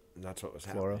the... Yep, that's what was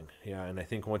Fluoro. happening. Yeah, and I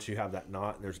think once you have that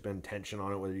knot, and there's been tension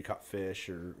on it, whether you caught fish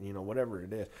or whatever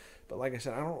it is. But like I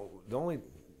said, the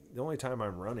only time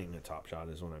I'm running a Top Shot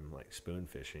is when I'm like spoon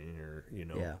fishing or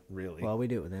Yeah. really. Well, we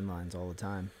do it with inlines all the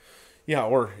time.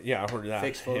 or that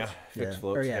Fixed floats? Yeah, fixed Yeah.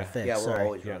 floats. Or, yeah, fixed, Yeah, we're sorry.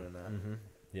 always Yeah. running that.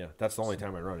 Yeah, that's the only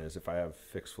time I run is if I have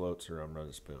fixed floats or I'm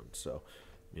running spoons. So,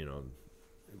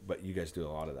 but you guys do a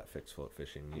lot of that fixed float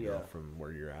fishing, Yeah. from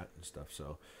where you're at and stuff.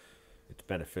 So it's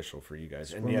beneficial for you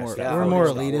guys. And We're yes, more, that we're 40 more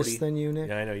stop. elite than you, Nick.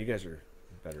 Yeah, I know you guys are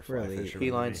better fly Really? fishermen. P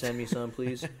than line, me. send me some,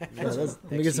 please.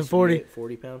 Let me get some 40.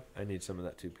 40 pound. I need some of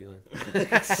that too, P-line.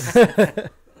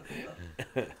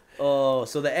 Oh,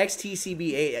 so the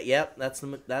XTCB8. Yep, that's the.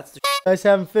 You guys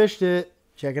haven't fished it,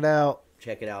 check it out.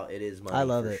 Check it out. It is money. I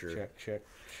love for it. Sure.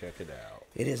 Check it out.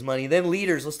 It is money. Then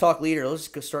leaders. Let's talk leader. Let's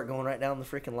just go start going right down the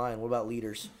freaking line. What about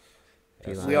leaders?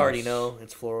 P-line. We already know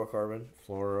it's fluorocarbon.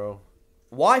 Fluoro.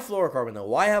 Why fluorocarbon though?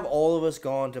 Why have all of us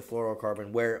gone to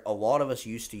fluorocarbon where a lot of us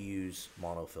used to use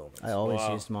monofilament? I always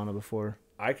Wow. used mono before.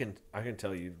 I can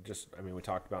tell you we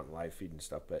talked about in live feed and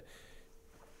stuff, but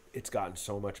it's gotten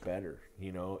so much better.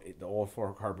 You know, the old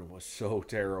fluorocarbon was so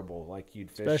terrible. Like you'd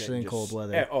fish Especially it in and cold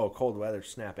weather. Cold weather,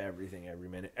 snap everything every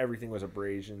minute. Everything was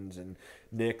abrasions and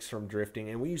nicks from drifting.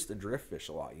 And we used to drift fish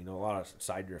a lot. You know, a lot of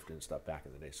side drifting and stuff back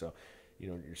in the day. So, you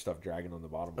know, your stuff dragging on the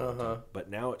bottom all the time. But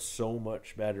now it's so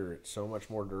much better. It's so much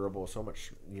more durable. So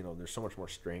much, you know, there's so much more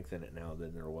strength in it now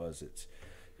than there was. It's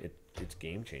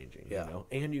game changing. Yeah. You know,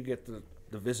 and you get the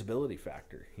visibility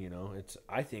factor. You know,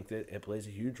 I think that it plays a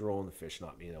huge role in the fish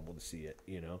not being able to see it.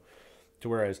 You know, to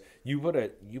whereas you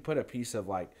put a piece of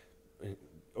like.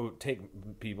 Take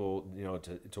people, you know,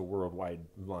 it's a worldwide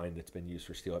line that's been used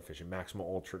for steelhead fishing, Maximal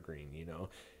Ultra Green. You know,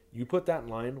 you put that in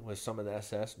line with some of the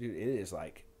SS, dude. It is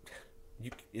like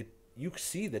you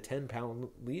see the 10-pound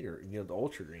leader, you know, the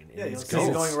Ultra Green. Yeah, you'll see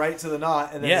it going right to the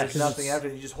knot, and then there's nothing after.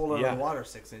 You just hold it on the water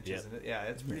 6 inches, and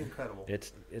it's pretty incredible.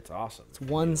 It's awesome. It's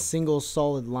one single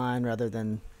solid line rather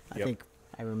than I think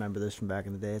I remember this from back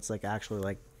in the day. It's like actually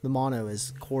like the mono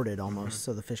is corded almost,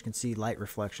 so the fish can see light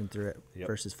reflection through it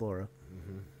versus fluoro.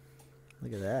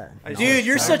 Look at that. Dude,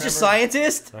 you're such a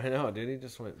scientist. I know, dude. He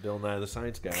just went Bill Nye the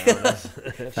Science Guy.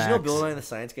 Did you know Bill Nye the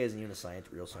Science Guy isn't even a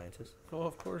real scientist? Oh,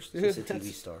 of course, dude. He's a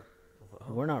TV star.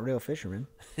 We're not real fishermen.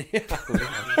 You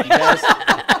guys,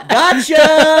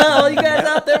 gotcha! All you guys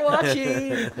out there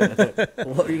watching.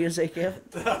 What were you gonna say, Kev?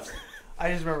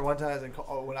 I just remember one time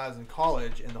when I was in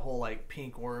college, and the whole like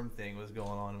pink worm thing was going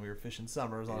on. And we were fishing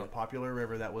summers on a popular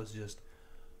river that was just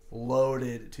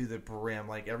loaded to the brim.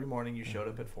 Like every morning, you showed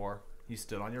up at 4. You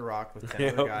stood on your rock with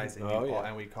 10 other guys, and,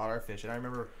 and we caught our fish. And I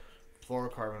remember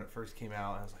fluorocarbon when it first came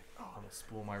out, and I was like, "Oh, I'm gonna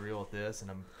spool my reel with this,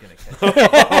 and I'm gonna catch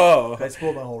it." I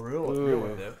spooled my whole reel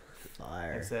with it.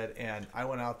 Fire. And I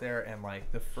went out there, and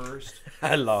like the first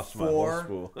I lost my whole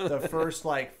spool. The first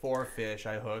like 4 fish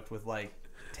I hooked with like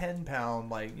 10-pound,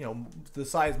 like, you know, the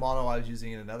size mono I was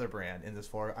using in another brand in this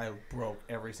floor. I broke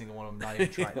every single one of them, not even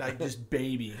trying, like just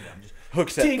babying them, just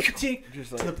hooks tink, tink,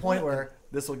 just to the point where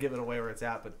this will give it away where it's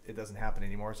at, but it doesn't happen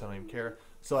anymore, so I don't even care.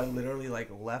 So I literally like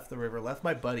left the river, left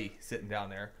my buddy sitting down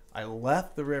there. I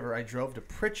left the river. I drove to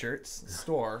Pritchard's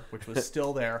store, which was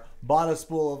still there, bought a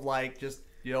spool of like just,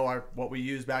 you know, what we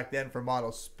used back then for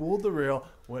mono, spooled the reel,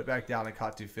 went back down and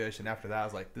caught 2 fish, and after that I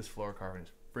was like, this fluorocarbon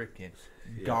is freaking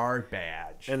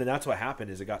garbage. And then that's what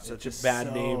happened is it got such a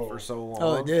bad name for so long.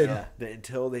 Oh, it did. That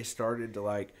until they started to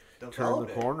like Develop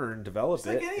turn the corner and develop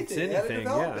like it. anything. It's You gotta anything.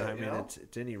 develop Yeah, it, I you mean, know?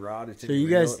 it's any rod. It's So any you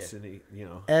reel, guys- it's any, you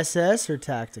know. SS or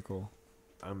tactical?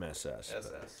 I'm SS.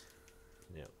 SS.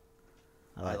 Yeah.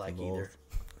 I like them either. both.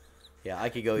 Yeah, I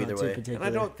could go Not either too way. particular.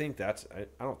 And I don't think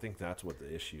that's what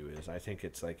the issue is. I think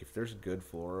it's like if there's good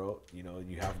fluoro, you know,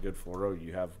 you have good fluoro,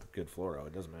 you have good fluoro.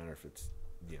 It doesn't matter if it's,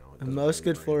 you know. And most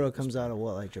good fluoro comes out of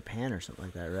what, like Japan or something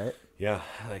like that, right? Yeah,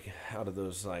 like out of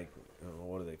those like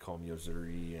what do they call them,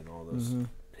 Yozuri and all those.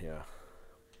 Yeah,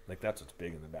 like that's what's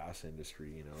big in the bass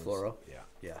industry, you know. Fluoro?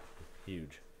 Yeah,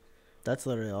 huge. That's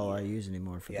literally all I use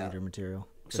anymore for leader material.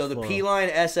 So the Fluoro. P-Line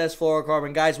SS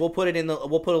fluorocarbon, guys, we'll put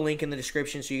a link in the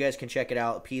description so you guys can check it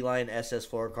out. P-Line SS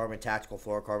fluorocarbon, tactical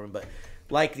fluorocarbon, but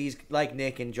like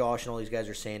Nick and Josh and all these guys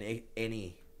are saying,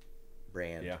 any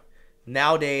brand. Yeah.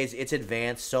 Nowadays, it's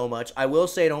advanced so much. I will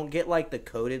say, don't get like the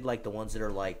coated, like the ones that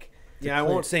are like. Yeah, I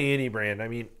won't say any brand. I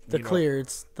mean, The clear,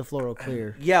 it's the fluoro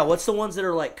clear. Yeah, what's the ones that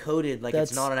are like coated, like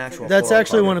it's not an actual. That's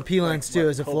actually fluorocarbon? one of P-Line's too,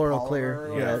 is a fluoro copolymer clear.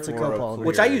 or Yeah, it's a whatever. copolymer.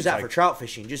 Which I use It's that like- for trout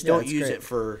fishing. Just Yeah, don't it's use great. it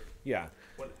for Yeah.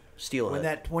 steelhead.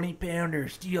 that 20-pounder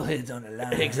steelhead's on the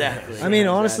line. Exactly. I mean,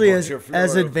 honestly, Bunch as of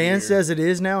fluoro advanced clear. as it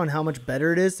is now and how much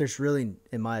better it is, there's really,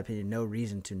 in my opinion, no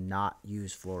reason to not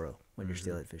use fluoro when you're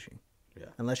steelhead fishing. Yeah.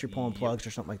 Unless you're pulling plugs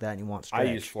or something like that and you want I stretch.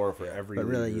 use fluoro for every. But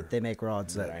really, leader they make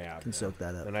rods that I have can now. soak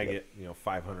that up. And I get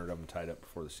 500 of them tied up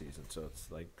before the season, so it's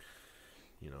like,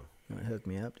 You wanna hook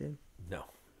me up, dude? no.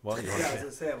 Well, you, Yeah, I was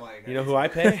gonna say, I'm like, you know who I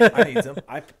pay? I need some.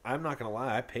 I'm not gonna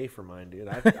lie, I pay for mine, dude.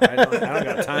 I don't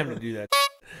got time to do that.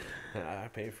 I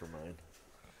pay for mine.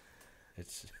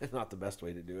 It's not the best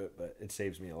way to do it, but it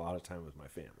saves me a lot of time with my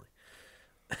family.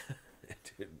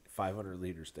 Dude, 500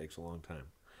 liters takes a long time.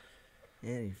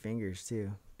 Yeah, your fingers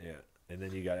too. Yeah, and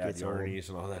then you got to add Gets the old. arnies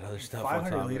and all that other stuff. on 500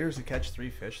 top of it. liters to catch 3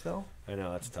 fish, though? I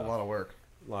know that's It's a tough. lot of work.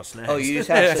 A lot of snacks. Oh, you just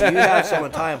have you have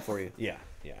someone time for you. Yeah.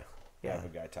 I Yeah. have a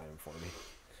guy time for me,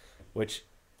 which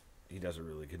he does a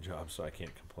really good job, so I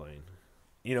can't complain.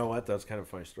 You know what? That's kind of a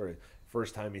funny story.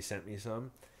 First time he sent me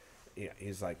some,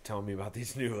 he's like telling me about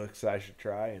these new hooks I should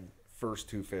try, and first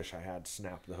 2 fish I had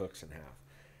snapped the hooks in half.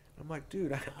 I'm like,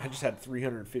 dude, I just had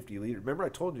 350 liters. Remember I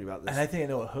told you about this? And I think I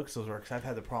know what hooks those were because I've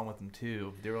had the problem with them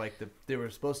too. They were like they were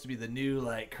supposed to be the new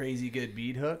like crazy good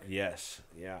bead hook. Yes.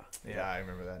 Yeah. Yeah, I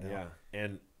remember that now. Yeah.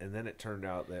 And then it turned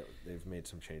out that they've made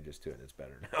some changes to it. It's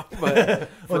better now. But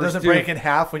Well, it doesn't break in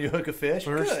half when you hook a fish.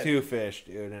 First Good. 2 fish,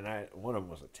 dude, and one of them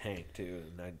was a tank too,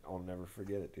 and I'll never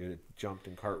forget it, dude. It jumped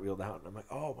and cartwheeled out, and I'm like,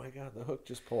 oh my god, the hook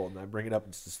just pulled, and I bring it up,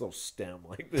 and it's this little stem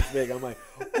like this big. I'm like,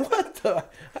 what the?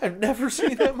 I've never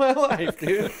seen that in my life,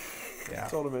 dude. Yeah. I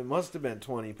told him it must have been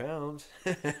 20 pounds.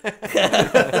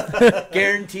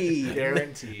 Guaranteed.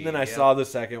 Guaranteed. And then I saw the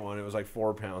second one, it was like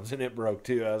 4 pounds, and it broke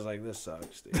too. I was like, this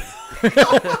sucks, dude.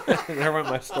 And there went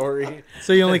my story.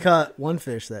 So you only caught one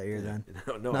fish that year then?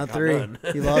 No, I Not got 3. none.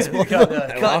 You lost both.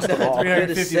 I lost them all.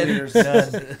 350 liters,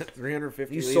 none.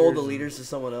 350 You liters. sold the liters to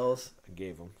someone else. I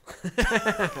gave them.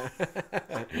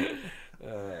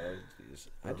 Geez.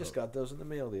 I just got those in the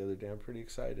mail the other day. I'm pretty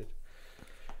excited.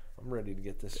 I'm ready to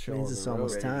get this show Means on it's the road.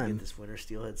 almost Ready to time. get this winter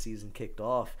steelhead season kicked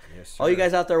off. Yes, All you sir.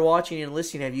 guys out there watching and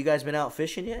listening, have you guys been out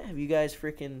fishing yet? Have you guys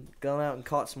freaking gone out and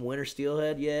caught some winter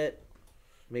steelhead yet?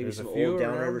 Maybe There's some a few old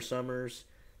around. downriver summers,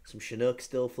 some Chinook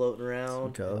still floating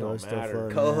around. Coho don't still matter.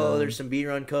 floating Coho, around. there's some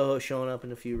B-run coho showing up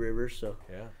in a few rivers. So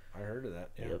Yeah, I heard of that.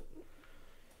 Yeah. Yep.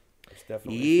 There's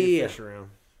definitely a few Yeah. fish around.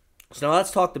 So now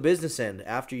let's talk the business end.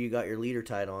 After you got your leader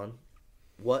tied on,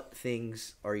 what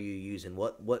things are you using?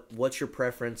 What's your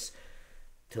preference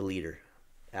to leader?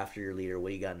 After your leader, what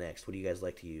do you got next? What do you guys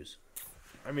like to use?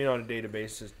 I mean, on a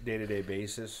day-to-day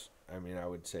basis, I mean, I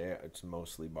would say it's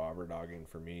mostly bobber dogging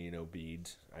for me,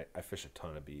 beads. I fish a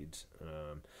ton of beads.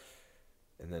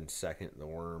 And then second, the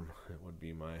worm. It would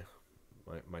be my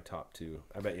top 2.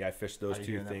 I bet I fished those Are you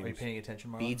 2 doing that? Are you things. paying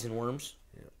attention, Marlon? Beads and worms?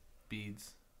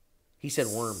 Beads. He said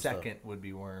worms. though. Second would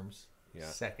be worms. Yeah.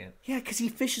 Second. Yeah, because he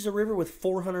fishes a river with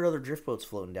 400 other drift boats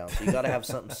floating down, so you got to have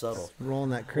something subtle. Rolling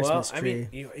that Christmas Well, I tree.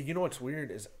 mean, you know what's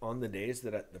weird is on the days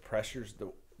that the pressure's the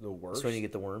worst. That's when you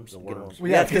get the worms. The You get worms. them.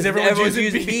 Well, yeah, 'cause everyone's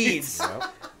using beads. Yep.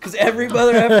 Because every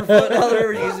mother ever float down the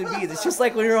river using beads. It's just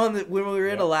like when we were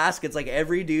in Alaska. It's like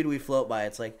every dude we float by.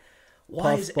 It's like,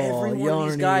 why does Puffball, every one of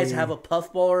these guys Yarny. have a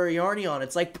puffball or a Yarny on?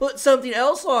 It's like, put something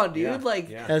else on, dude. Yeah, Like,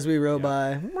 yeah. As we row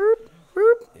by.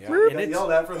 Yeah, and it's-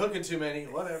 yelled at for hooking too many.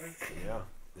 Whatever. Yeah,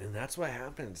 and that's what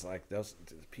happens. Like those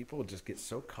people just get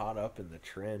so caught up in the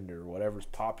trend or whatever's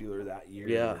popular that year.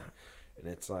 Yeah. and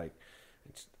it's like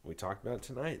we talked about it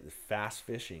tonight. The fast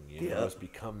fishing, Yeah. has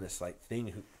become this like thing.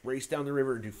 Who race down the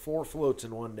river and do 4 floats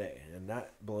in one day, and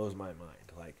that blows my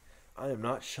mind. Like I am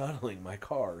not shuttling my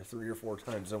car 3 or 4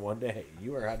 times in one day.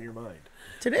 You are out of your mind.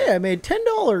 Today I made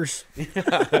 $10.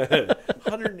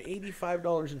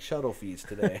 $185 in shuttle fees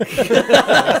today. This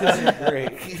is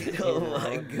great. oh my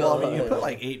Well, I god. mean, you put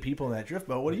like 8 people in that drift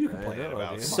boat. What are you I complaining know, about?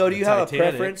 dude. Come So on. do you have a Titanic.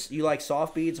 preference? You like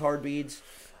soft beads, hard beads?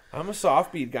 I'm a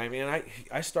soft bead guy, man.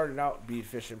 I started out bead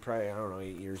fishing probably, I don't know,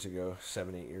 8 years ago,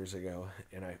 7, 8 years ago,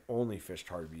 and I only fished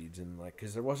hard beads, and like,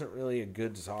 because there wasn't really a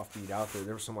good soft bead out there.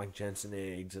 There was some like Jensen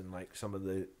eggs and like some of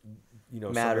the,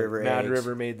 Mad River eggs.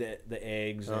 River made the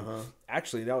eggs. And Uh-huh.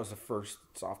 actually, that was the first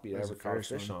soft bead I That was ever the caught a first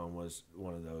fish one. on, was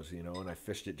one of those, and I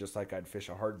fished it just like I'd fish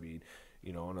a hard bead,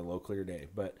 on a low clear day.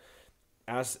 But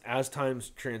as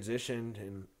times transitioned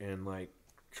and like,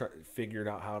 figured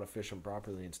out how to fish them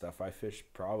properly and stuff, I fished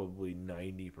probably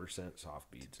 90%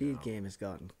 soft beads. Bead now. game has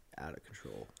gotten out of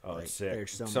control. Oh, Like, it's sick.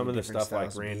 there's so Some of many the different stuff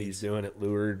like styles of Randy's beads. doing at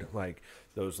Lured, like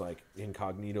those like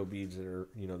incognito beads that are,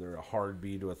 they're a hard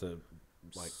bead with a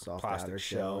like Soft plastic outer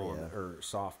shell shell, on- yeah. or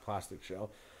soft plastic shell.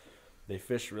 They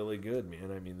fish really good,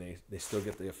 man. I mean, they still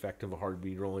get the effect of a hard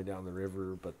bead rolling down the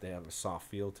river, but they have a soft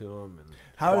feel to them. And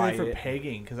How are they for quiet.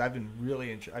 pegging? Because I've been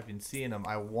really, I've been seeing them.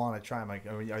 I want to try them. Like,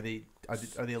 are they a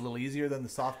little easier than the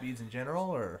soft beads in general,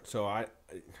 or? So I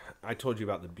told you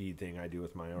about the bead thing I do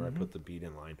with my own. Mm-hmm. I put the bead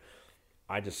in line.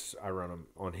 I run them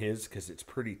on his because it's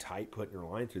pretty tight putting your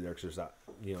line through there because there's that,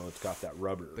 it's got that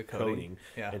rubber The coating. coating.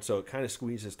 Yeah. And so it kind of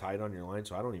squeezes tight on your line.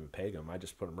 So I don't even peg them. I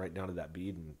just put them right down to that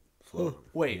bead and float them.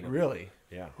 Wait, really?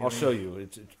 Yeah. I'll show you.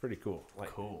 It's pretty cool. Like,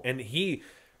 Cool. And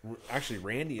actually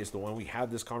Randy is the one, we had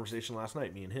this conversation last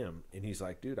night, me and him, and he's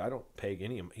like, dude, I don't peg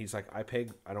any of them. He's like, I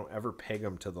don't ever peg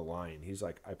them to the line. He's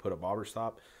like, I put a bobber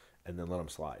stop and then let them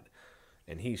slide.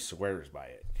 And he swears by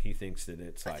it. He thinks that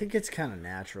it's I like, think it's kind of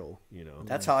natural.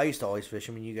 That's how I used to always fish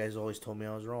them, and you guys always told me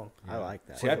I was wrong. I like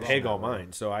that. see, I peg all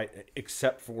mine. So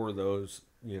except for those,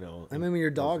 I mean, when you're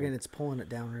dogging, it's pulling it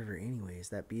downriver anyways.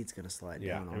 That bead's gonna slide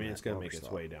yeah, down. I on mean, that it's going to bobber make its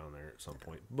stop. way down there at some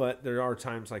point. But there are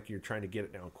times like you're trying to get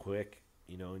it down quick,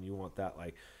 and you want that,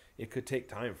 like, it could take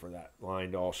time for that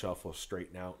line to all shuffle,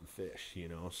 straighten out, and fish,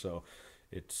 so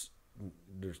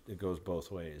it goes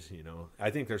both ways, you know. I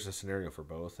think there's a scenario for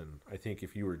both, and I think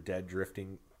if you were dead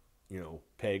drifting, you know,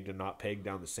 pegged and not pegged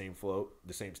down the same float,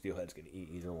 the same steelhead's going to eat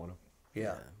either one of them.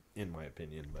 Yeah. In my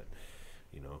opinion, but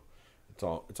you know, it's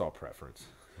all preference,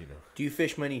 you know. Do you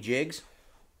fish many jigs?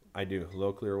 I do.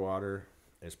 Low clear water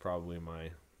is probably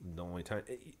the only time.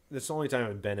 That's the only time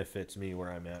it benefits me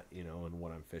where I'm at, you know, and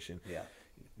what I'm fishing. Yeah.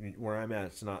 Where I'm at,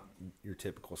 it's not your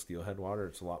typical steelhead water.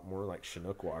 It's a lot more like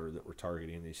Chinook water that we're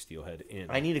targeting these steelhead in.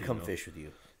 I need to come know? fish with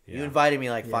you. Yeah. You invited me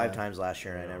like 5 times last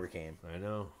year, and I never came. I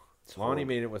know. It's Lonnie horrible.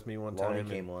 made it with me one time. Lonnie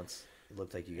came once. It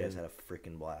looked like you guys had a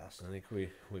freaking blast. I think we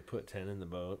put 10 in the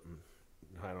boat, and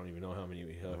I don't even know how many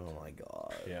we hooked. Oh my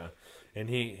god. Yeah, and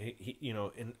he you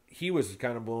know, and he was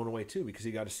kind of blown away too because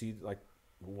he got to see like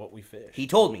what we fished. He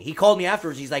told me. He called me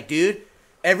afterwards. He's like, dude,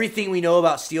 everything we know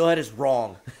about steelhead is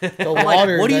wrong. The I'm like,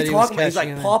 water what are that you he was talking about? He's like,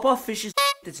 catching in Papa fishes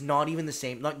that's not even the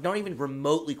same, not even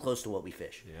remotely close to what we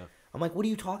fish. Yeah. I'm like, what are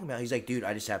you talking about? He's like, dude,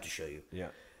 I just have to show you. Yeah.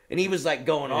 And he was like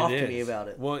going off It to me is. about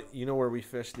it. Well, you know where we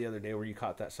fished the other day where you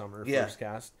caught that summer Yeah. first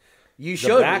cast? You The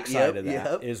showed me. backside of that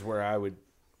Yep. is where I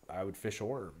would fish a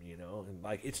worm, you know, and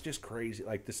like it's just crazy.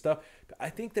 Like the stuff, I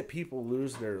think that people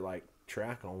lose their like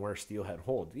track on where steelhead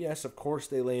hold. Yes, of course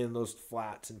they lay in those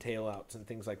flats and tail outs and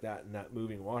things like that in that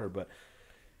moving water, but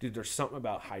dude, there's something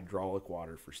about hydraulic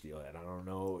water for steelhead. I don't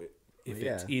know if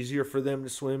it's easier for them to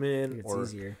swim in It's or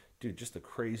easier. dude, just the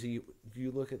crazy. If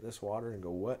you look at this water and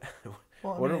go, what?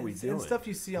 Well, what I mean, are we doing? And stuff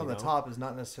you see on You the know? top is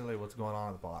not necessarily what's going on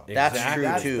at the bottom. That's Exactly.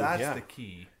 true too. That's Yeah. the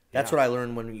key. That's what I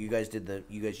learned when you guys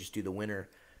used to do the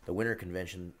winter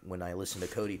convention when I listened to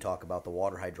Cody talk about the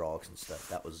water hydraulics and stuff.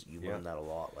 That was you learned that a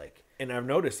lot. Like, And I've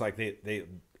noticed like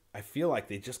I feel like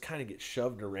they just kind of get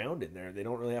shoved around in there. They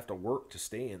don't really have to work to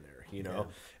stay in there, you know.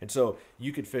 And so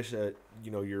you could fish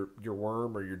your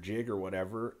worm or your jig or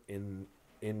whatever in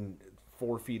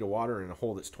 4 feet of water in a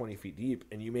hole that's 20 feet deep,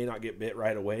 and you may not get bit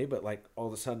right away, but like all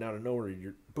of a sudden out of nowhere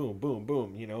you're boom, boom,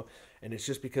 boom, you know. And it's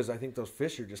just because I think those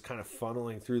fish are just kind of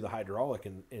funneling through the hydraulic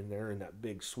in there in that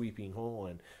big sweeping hole,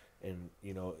 and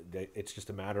you know it's just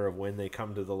a matter of when they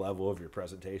come to the level of your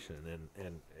presentation,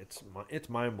 and it's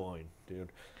mind blowing,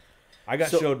 dude. I got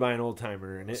showed by an old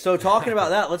timer, and so talking about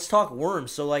that, let's talk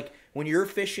worms. So like when you're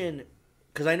fishing,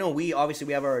 because I know we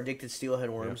have our addicted steelhead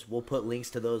worms. We'll put links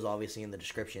to those obviously in the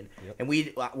description. And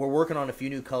we're working on a few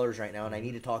new colors right now, and I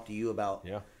need to talk to you about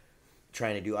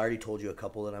trying to do. I already told you a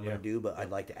couple that I'm going to do, but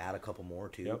I'd like to add a couple more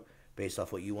too, based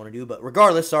off what you want to do. But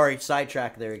regardless, sorry,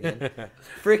 sidetrack there again.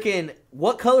 Freaking,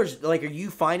 what colors? Like, are you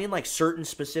finding like certain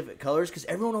specific colors? Because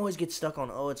everyone always gets stuck on,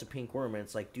 oh, it's a pink worm, and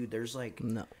it's like, dude, there's like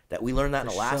that. We learned that in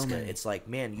There's so Alaska. many. It's like,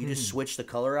 man, you just switch the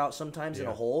color out sometimes in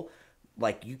a hole,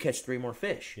 like you catch 3 more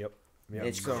fish. Yep. And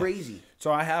it's crazy.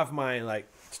 So I have my like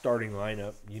starting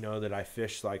lineup, you know, that I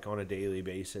fish like on a daily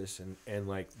basis and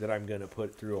like that I'm going to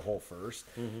put through a hole first.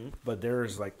 But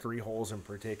there's like 3 holes in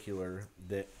particular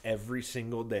that every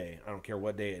single day, I don't care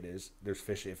what day it is, there's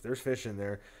fish. If there's fish in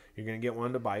there, you're going to get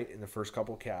one to bite in the first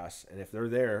couple casts. And if they're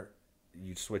there,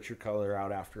 you switch your color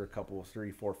out after a couple,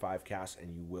 3, 4, 5 casts,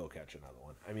 and you will catch another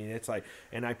one. I mean, it's like,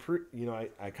 and I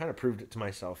kind of proved it to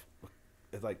myself.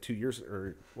 It's like 2 years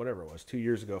or whatever it was, 2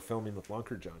 years ago, filming with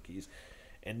Lunker Junkies,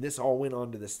 and this all went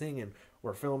onto this thing, and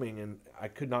we're filming, and I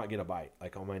could not get a bite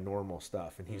like on my normal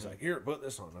stuff, and he's like, "Here, put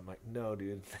this on." I'm like, "No,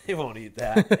 dude, they won't eat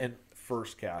that." And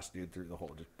first cast, dude, through the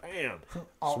hole, just bam,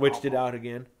 switched it out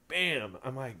again, bam.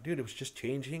 I'm like, dude, it was just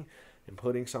changing and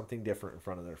putting something different in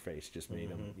front of their face just made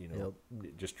them, you know,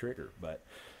 just trigger. But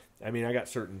I mean, I got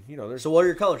certain, you know, there's. So what are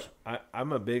your colors?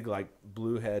 I'm a big like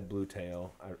blue head, blue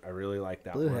tail. I really like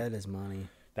that Blue one. head is money.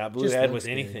 That blue Just head looks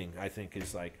with anything, I think,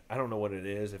 is like, I don't know what it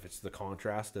is, if it's the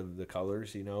contrast of the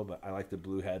colors, you know, but I like the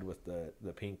blue head with the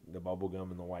pink, the bubble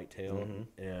gum and the white tail,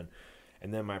 and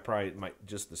then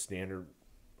just the standard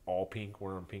all pink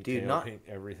worm, pink tail, pink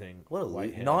everything. What a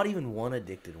white head. not even one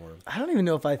addicted worm. I don't even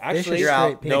know if I fish Actually, a you're straight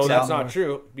out. pink No, that's anymore. not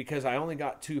true, because I only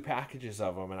got 2 packages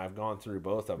of them, and I've gone through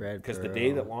both of them. Red Because the Pearl.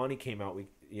 day that Lonnie came out,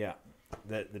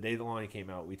 the day that Lonnie came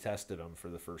out, we tested them for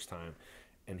the first time,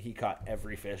 and he caught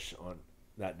every fish on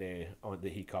that day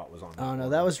that he caught was on. Oh no,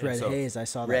 worm. that was And Red so- Haze. I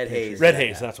saw that. Red picture. Haze. Red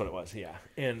Haze, that's what it was. Yeah,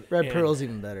 and Red and Pearl's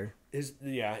even better.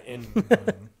 and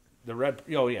the red.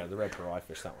 Oh yeah, the Red Pearl. I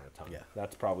fished that one a ton. Yeah.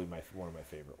 that's probably one of my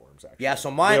favorite worms. Actually. Yeah, so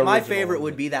The my original favorite one.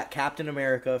 would be that Captain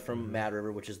America from Mad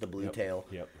River, which is the blue tail.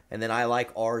 Yep. And then I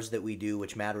like ours that we do,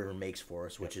 which Mad River makes for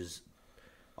us, which is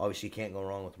obviously you can't go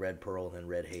wrong with Red Pearl, and then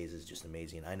Red Haze is just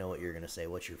amazing. I know what you're gonna say.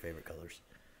 What's your favorite colors?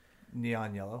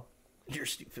 Neon yellow. You're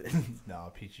stupid.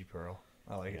 No, peachy pearl.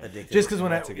 I like it. Addicted. Just because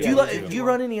when That's I a good Do you Yeah, do you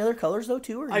run any other colors though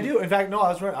too? Or I do. In fact, no.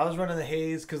 I was running the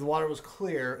haze because the water was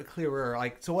clearer.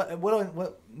 Like, so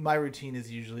what my routine is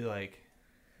usually like,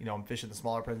 you know, I'm fishing the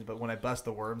smaller presents, but when I bust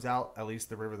the worms out, at least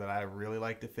the river that I really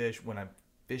like to fish, when I'm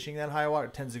fishing that high water,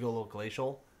 it tends to go a little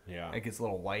glacial. Yeah. It gets a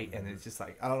little white, and it's just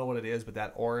like, I don't know what it is, but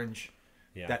that orange,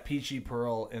 that peachy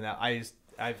pearl, and that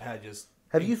I've had just.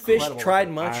 have you incredible tried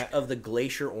fish. much of the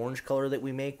glacier orange color that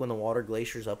we make when the water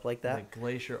glaciers up like that? Like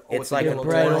glacier. It's like a a little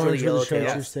bright orange orange. with a orange yellow with a tail.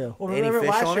 chartreuse tail. Well, Any remember fish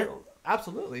last on year? it?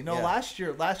 Absolutely. No, Yeah. last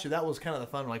year that was kind of the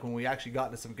fun. Like when we actually got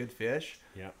into some good fish.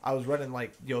 Yeah. I was running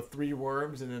like 3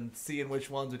 worms and then seeing which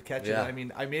ones would catch it. Yeah. I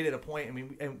mean, I made it a point. I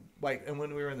mean, and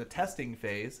when we were in the testing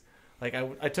phase, like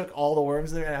I took all the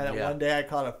worms there, and I had Yeah. one day I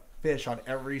caught a fish on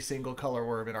every single color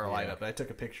worm in our lineup, and I took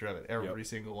a picture of it, every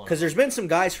single one. Because there's been some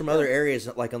guys from other areas,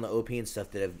 like on the OP and stuff,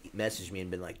 that have messaged me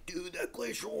and been like, "Dude, that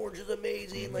glacier orange is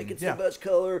amazing! Like, it's Yeah. the best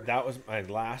color." That was my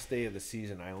last day of the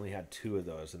season. I only had 2 of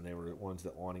those, and they were ones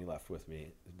that Lonnie left with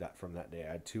me. That from that day,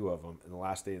 I had 2 of them. And the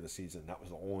last day of the season, that was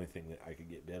the only thing that I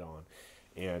could get bid on,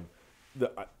 and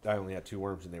I only had 2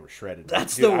 worms, and they were shredded.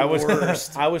 That's Dude, the I was,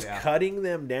 worst. I was cutting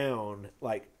them down.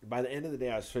 Like by the end of the day,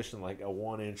 I was fishing like a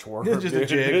 1-inch worm. Just a dude.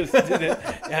 jig.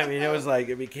 I mean, it was like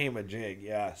it became a jig.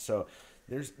 Yeah, so.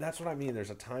 That's what I mean. There's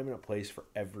a time and a place for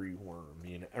every worm,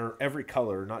 you know, or every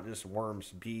color, not just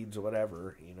worms, beads, or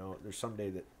whatever. You know, there's some day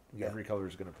that every color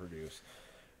is going to produce.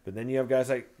 But then you have guys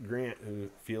like Grant who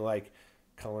feel like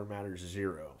color matters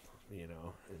 0. You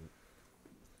know, and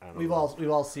I don't know.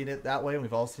 We've all seen it that way, and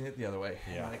we've all seen it the other way.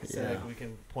 Yeah. Like I said, Yeah. we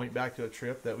can point back to a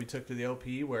trip that we took to the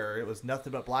OP where it was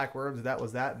nothing but black worms. That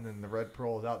was that, and then the red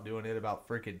pearl was out doing it about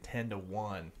freaking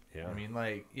 10-1. Yeah. I mean,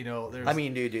 like there's. I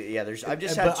mean, dude, yeah. I've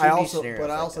just But had too many scenarios. But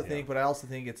I like also that.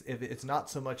 think, it's not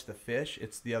so much the fish,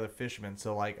 it's the other fishermen.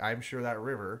 So like, I'm sure that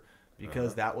river,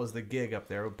 because that was the gig up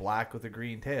there, black with a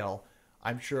green tail.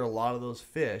 I'm sure a lot of those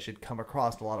fish had come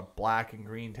across a lot of black and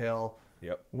green tail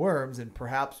worms, and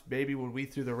perhaps maybe when we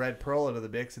threw the red pearl into the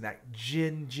mix in that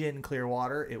gin clear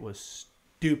water, it was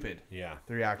stupid. Yeah.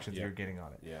 The reactions you were getting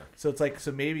on it. Yeah. So it's like,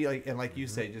 so maybe like, and like you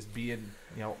say, just being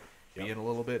being a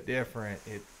little bit different.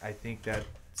 I think that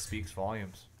speaks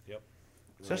volumes. Yep.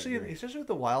 Especially with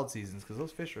the wild seasons, because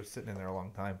those fish are sitting in there a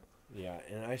long time. Yeah,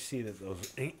 and I see that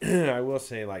those. I will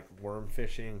say, like worm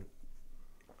fishing,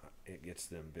 it gets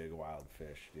them big wild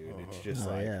fish, dude. It's just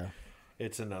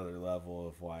it's another level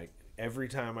of like every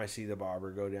time I see the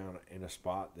bobber go down in a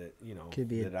spot that Could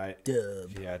be that a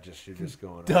dub. Yeah, you're just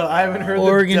going. I haven't heard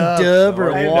Oregon the dub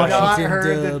or I have Washington not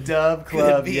heard dub. the dub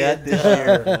club be yet a this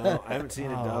year. No, I haven't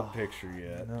seen a dub picture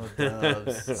yet. No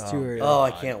dubs. It's too early. Oh,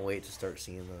 I can't wait to start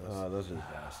seeing those. Those are the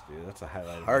best, dude. That's a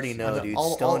highlight. I already know, know. dude.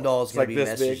 All- Stone Doll's gonna like be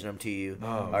this messaging big. them to you. Oh,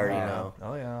 I already know.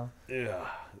 Oh yeah. Yeah.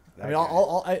 I mean,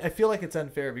 I feel like it's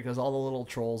unfair because all the little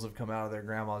trolls have come out of their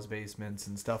grandma's basements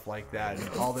and stuff like that, and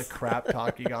all the crap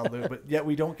talking on Lou, but yet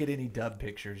we don't get any dub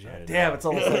pictures yet. Damn, it's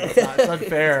almost like it's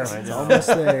unfair. I It's know. almost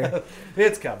there.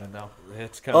 It's coming though.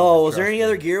 It's coming. Oh, was there trust any me.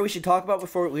 other gear we should talk about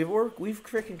before we've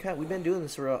been doing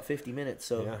this for about 50 minutes,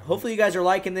 so Yeah. hopefully you guys are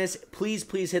liking this.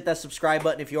 Please hit that subscribe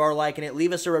button if you are liking it.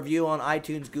 Leave us a review on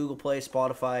iTunes, Google Play,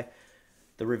 Spotify.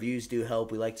 The reviews do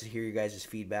help. We like to hear you guys'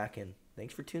 feedback, and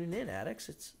thanks for tuning in, addicts.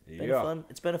 It's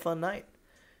been a fun night.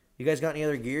 You guys got any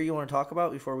other gear you want to talk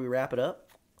about before we wrap it up?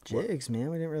 Jigs,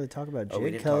 man. We didn't really talk about Oh, we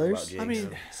jig didn't talk about colors. jigs. I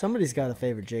mean, Somebody's got a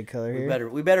favorite jig color here.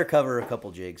 we better cover a couple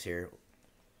jigs here.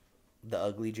 The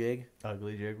ugly jig.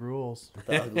 ugly jig rules.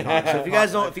 The ugly jig.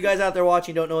 So if you guys out there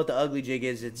watching don't know what the ugly jig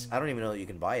is, I don't even know that you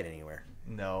can buy it anywhere.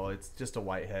 No, it's just a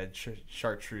whitehead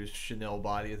chartreuse chenille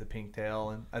body with a pink tail,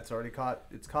 and it's already caught.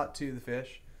 It's caught 2 of the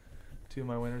fish. 2 of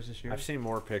my winners this year. I've seen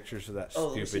more pictures of that Oh,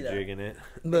 let me see stupid that. jig in it.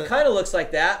 It kind of looks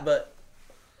like that, but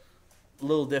a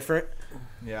little different.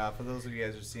 Yeah, for those of you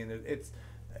guys who are seeing it, it's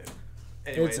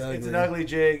an ugly. ugly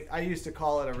jig. I used to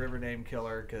call it a river name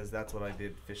killer because that's what I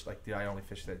did fish. Like, I only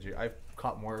fished that jig. I've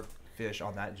caught more fish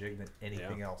on that jig than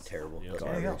anything else. Terrible. Yeah.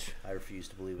 Garbage. I refuse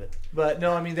to believe it. But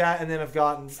no, I mean that, and then I've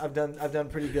done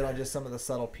pretty good on just some of the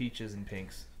subtle peaches and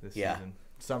pinks this Yeah. season,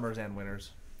 summers and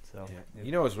winters. So Yeah.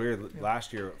 You know, it was weird.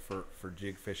 Last year for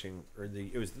jig fishing, or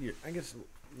it was the year, I guess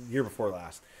year before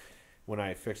last, when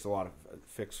I fixed a lot of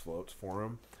fixed floats for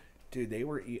them. Dude, they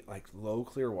were like low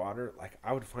clear water. Like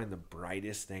I would find the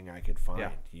brightest thing I could find.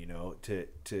 Yeah. You know, to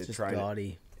Just try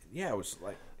gaudy. Yeah, it was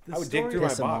like The I would dig story- through my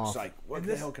Piss 'em box. off. Like, what And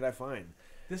the this- hell could I find?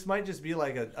 this might just be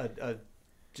like a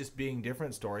just being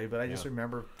different story, but I just Yeah.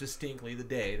 remember distinctly the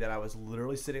day that I was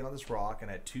literally sitting on this rock and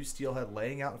I had 2 steelhead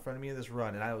laying out in front of me in this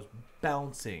run, and I was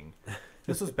bouncing.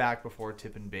 This was back before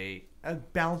tip and bait. I was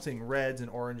bouncing reds and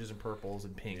oranges and purples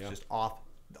and pinks Yeah. just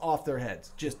off their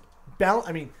heads, just bounce.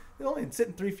 I mean, only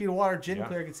sitting 3 feet of water, gin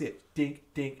clear, I can see it. Dink,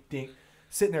 dink, dink.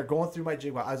 Sitting there going through my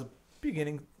jig while I was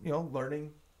beginning,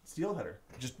 learning steelheader,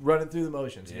 just running through the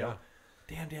motions. You know,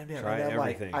 damn. Try and then,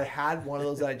 everything. I had one of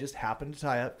those that I just happened to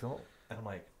tie up, and I'm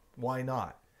like, why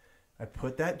not? I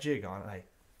put that jig on, and I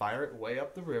fire it way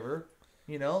up the river.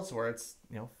 So where it's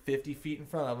 50 feet in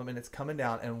front of him, and it's coming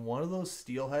down, and one of those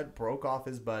steelhead broke off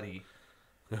his buddy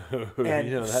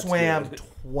and swam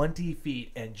 20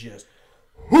 feet and just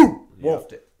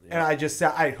wolfed it. Yeah. And I just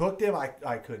sat. I hooked him.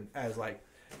 I couldn't. I was like.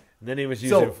 And then he was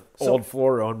using old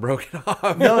fluoro and broke it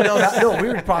off. No.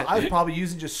 I was probably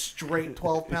using just straight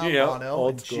 12-pound mono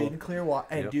and gin clear water.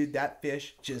 And dude, that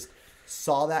fish just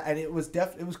saw that, and it was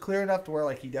clear enough to where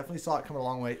like he definitely saw it coming a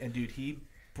long way. And dude, he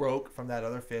broke from that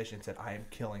other fish and said, "I am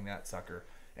killing that sucker,"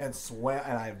 and swam.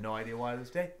 And I have no idea why to this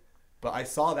day, but I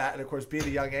saw that. And of course, being a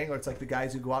young angler, it's like the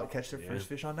guys who go out and catch their first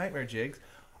fish on nightmare jigs.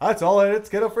 That's all it's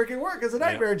gonna freaking work as a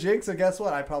nightmare jig. So guess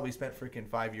what? I probably spent freaking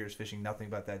 5 years fishing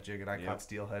nothing but that jig, and I caught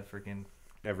steelhead freaking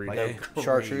every day.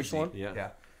 Chartreuse one.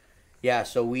 Yeah.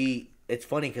 So it's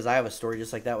funny because I have a story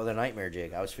just like that with a nightmare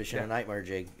jig. I was fishing a nightmare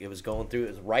jig. It was going through.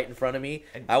 It was right in front of me.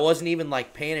 I wasn't even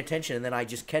like paying attention, and then I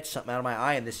just catch something out of my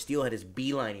eye, and this steelhead is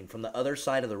beelining from the other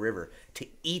side of the river to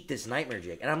eat this nightmare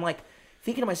jig, and I'm like.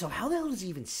 Thinking to myself, how the hell does he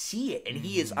even see it? And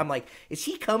he is, I'm like, is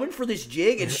he coming for this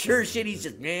jig? And sure as shit, he's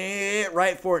just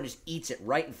right for it and just eats it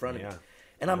right in front of me.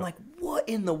 And I'm like, what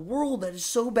in the world? That is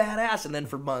so badass. And then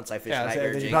for months, I fished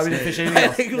nightmare jigs. Probably didn't fish anything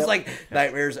else. I think it was like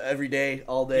nightmares every day,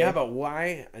 all day. Yeah, but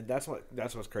why? That's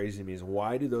what's crazy to me is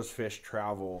why do those fish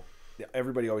travel?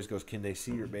 Everybody always goes, can they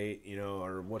see your bait?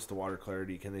 Or what's the water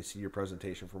clarity? Can they see your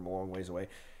presentation from a long ways away?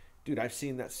 Dude, I've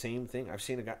seen that same thing. I've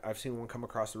seen one come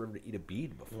across the river to eat a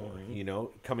bead before.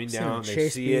 Coming down, they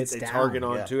see it, they target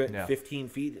onto it, 15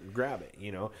 feet and grab it.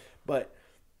 But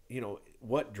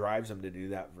what drives them to do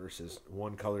that versus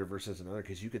one color versus another?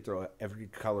 Because you could throw every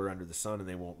color under the sun and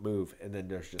they won't move, and then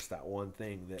there's just that one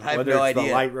thing that I have whether no it's idea.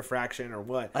 The light refraction or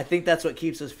what. I think that's what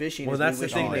keeps us fishing. Well, that's the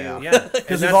thing.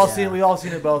 Because we've all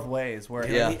seen it both ways, where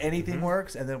anything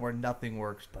works, and then where nothing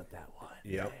works but that one.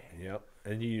 Yep.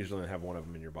 And you usually have one of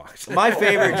them in your box. My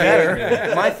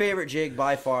favorite jig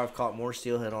by far, I've caught more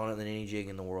steelhead on it than any jig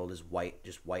in the world, is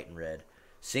just white and red.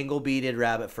 Single beaded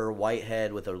rabbit fur, white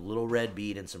head with a little red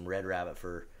bead and some red rabbit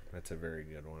fur. That's a very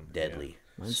good one. Deadly.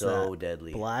 Yeah. So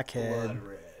deadly. Blackhead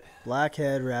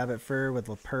rabbit fur with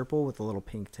a purple with a little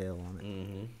pink tail on it.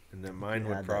 Mm-hmm. And then mine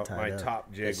would my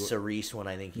top jig. It's cerise one,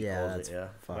 I think he calls it. Yeah,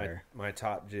 fire. My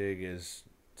top jig is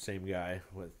same guy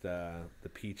with the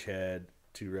peach head,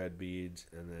 2 red beads,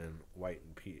 and then white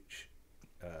and peach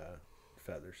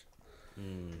feathers.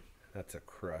 That's a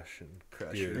crush.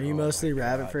 Dude, Are you mostly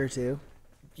rabbit fur too?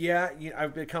 Yeah,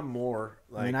 I've become more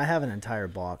like. I mean, I have an entire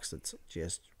box that's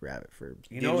just rabbit fur.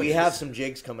 Dude, we have some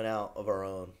jigs coming out of our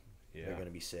own. Yeah, they're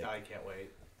gonna be sick. I can't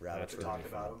wait. Rabbit to fur. talk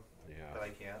about them. Yeah, but I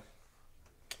can't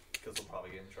because we'll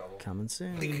probably get in trouble. Coming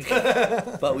soon.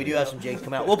 But we do have some jigs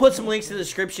coming out. We'll put some links to the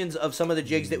descriptions of some of the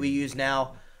jigs that we use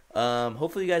now.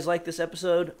 Hopefully you guys like this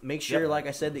episode. Make sure, like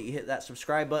I said, that you hit that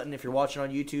subscribe button if you're watching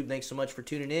on YouTube. Thanks so much for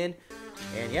tuning in.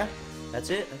 And yeah, that's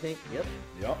it, I think. Yep.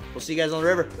 We'll see you guys on the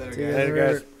river. Later,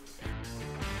 guys.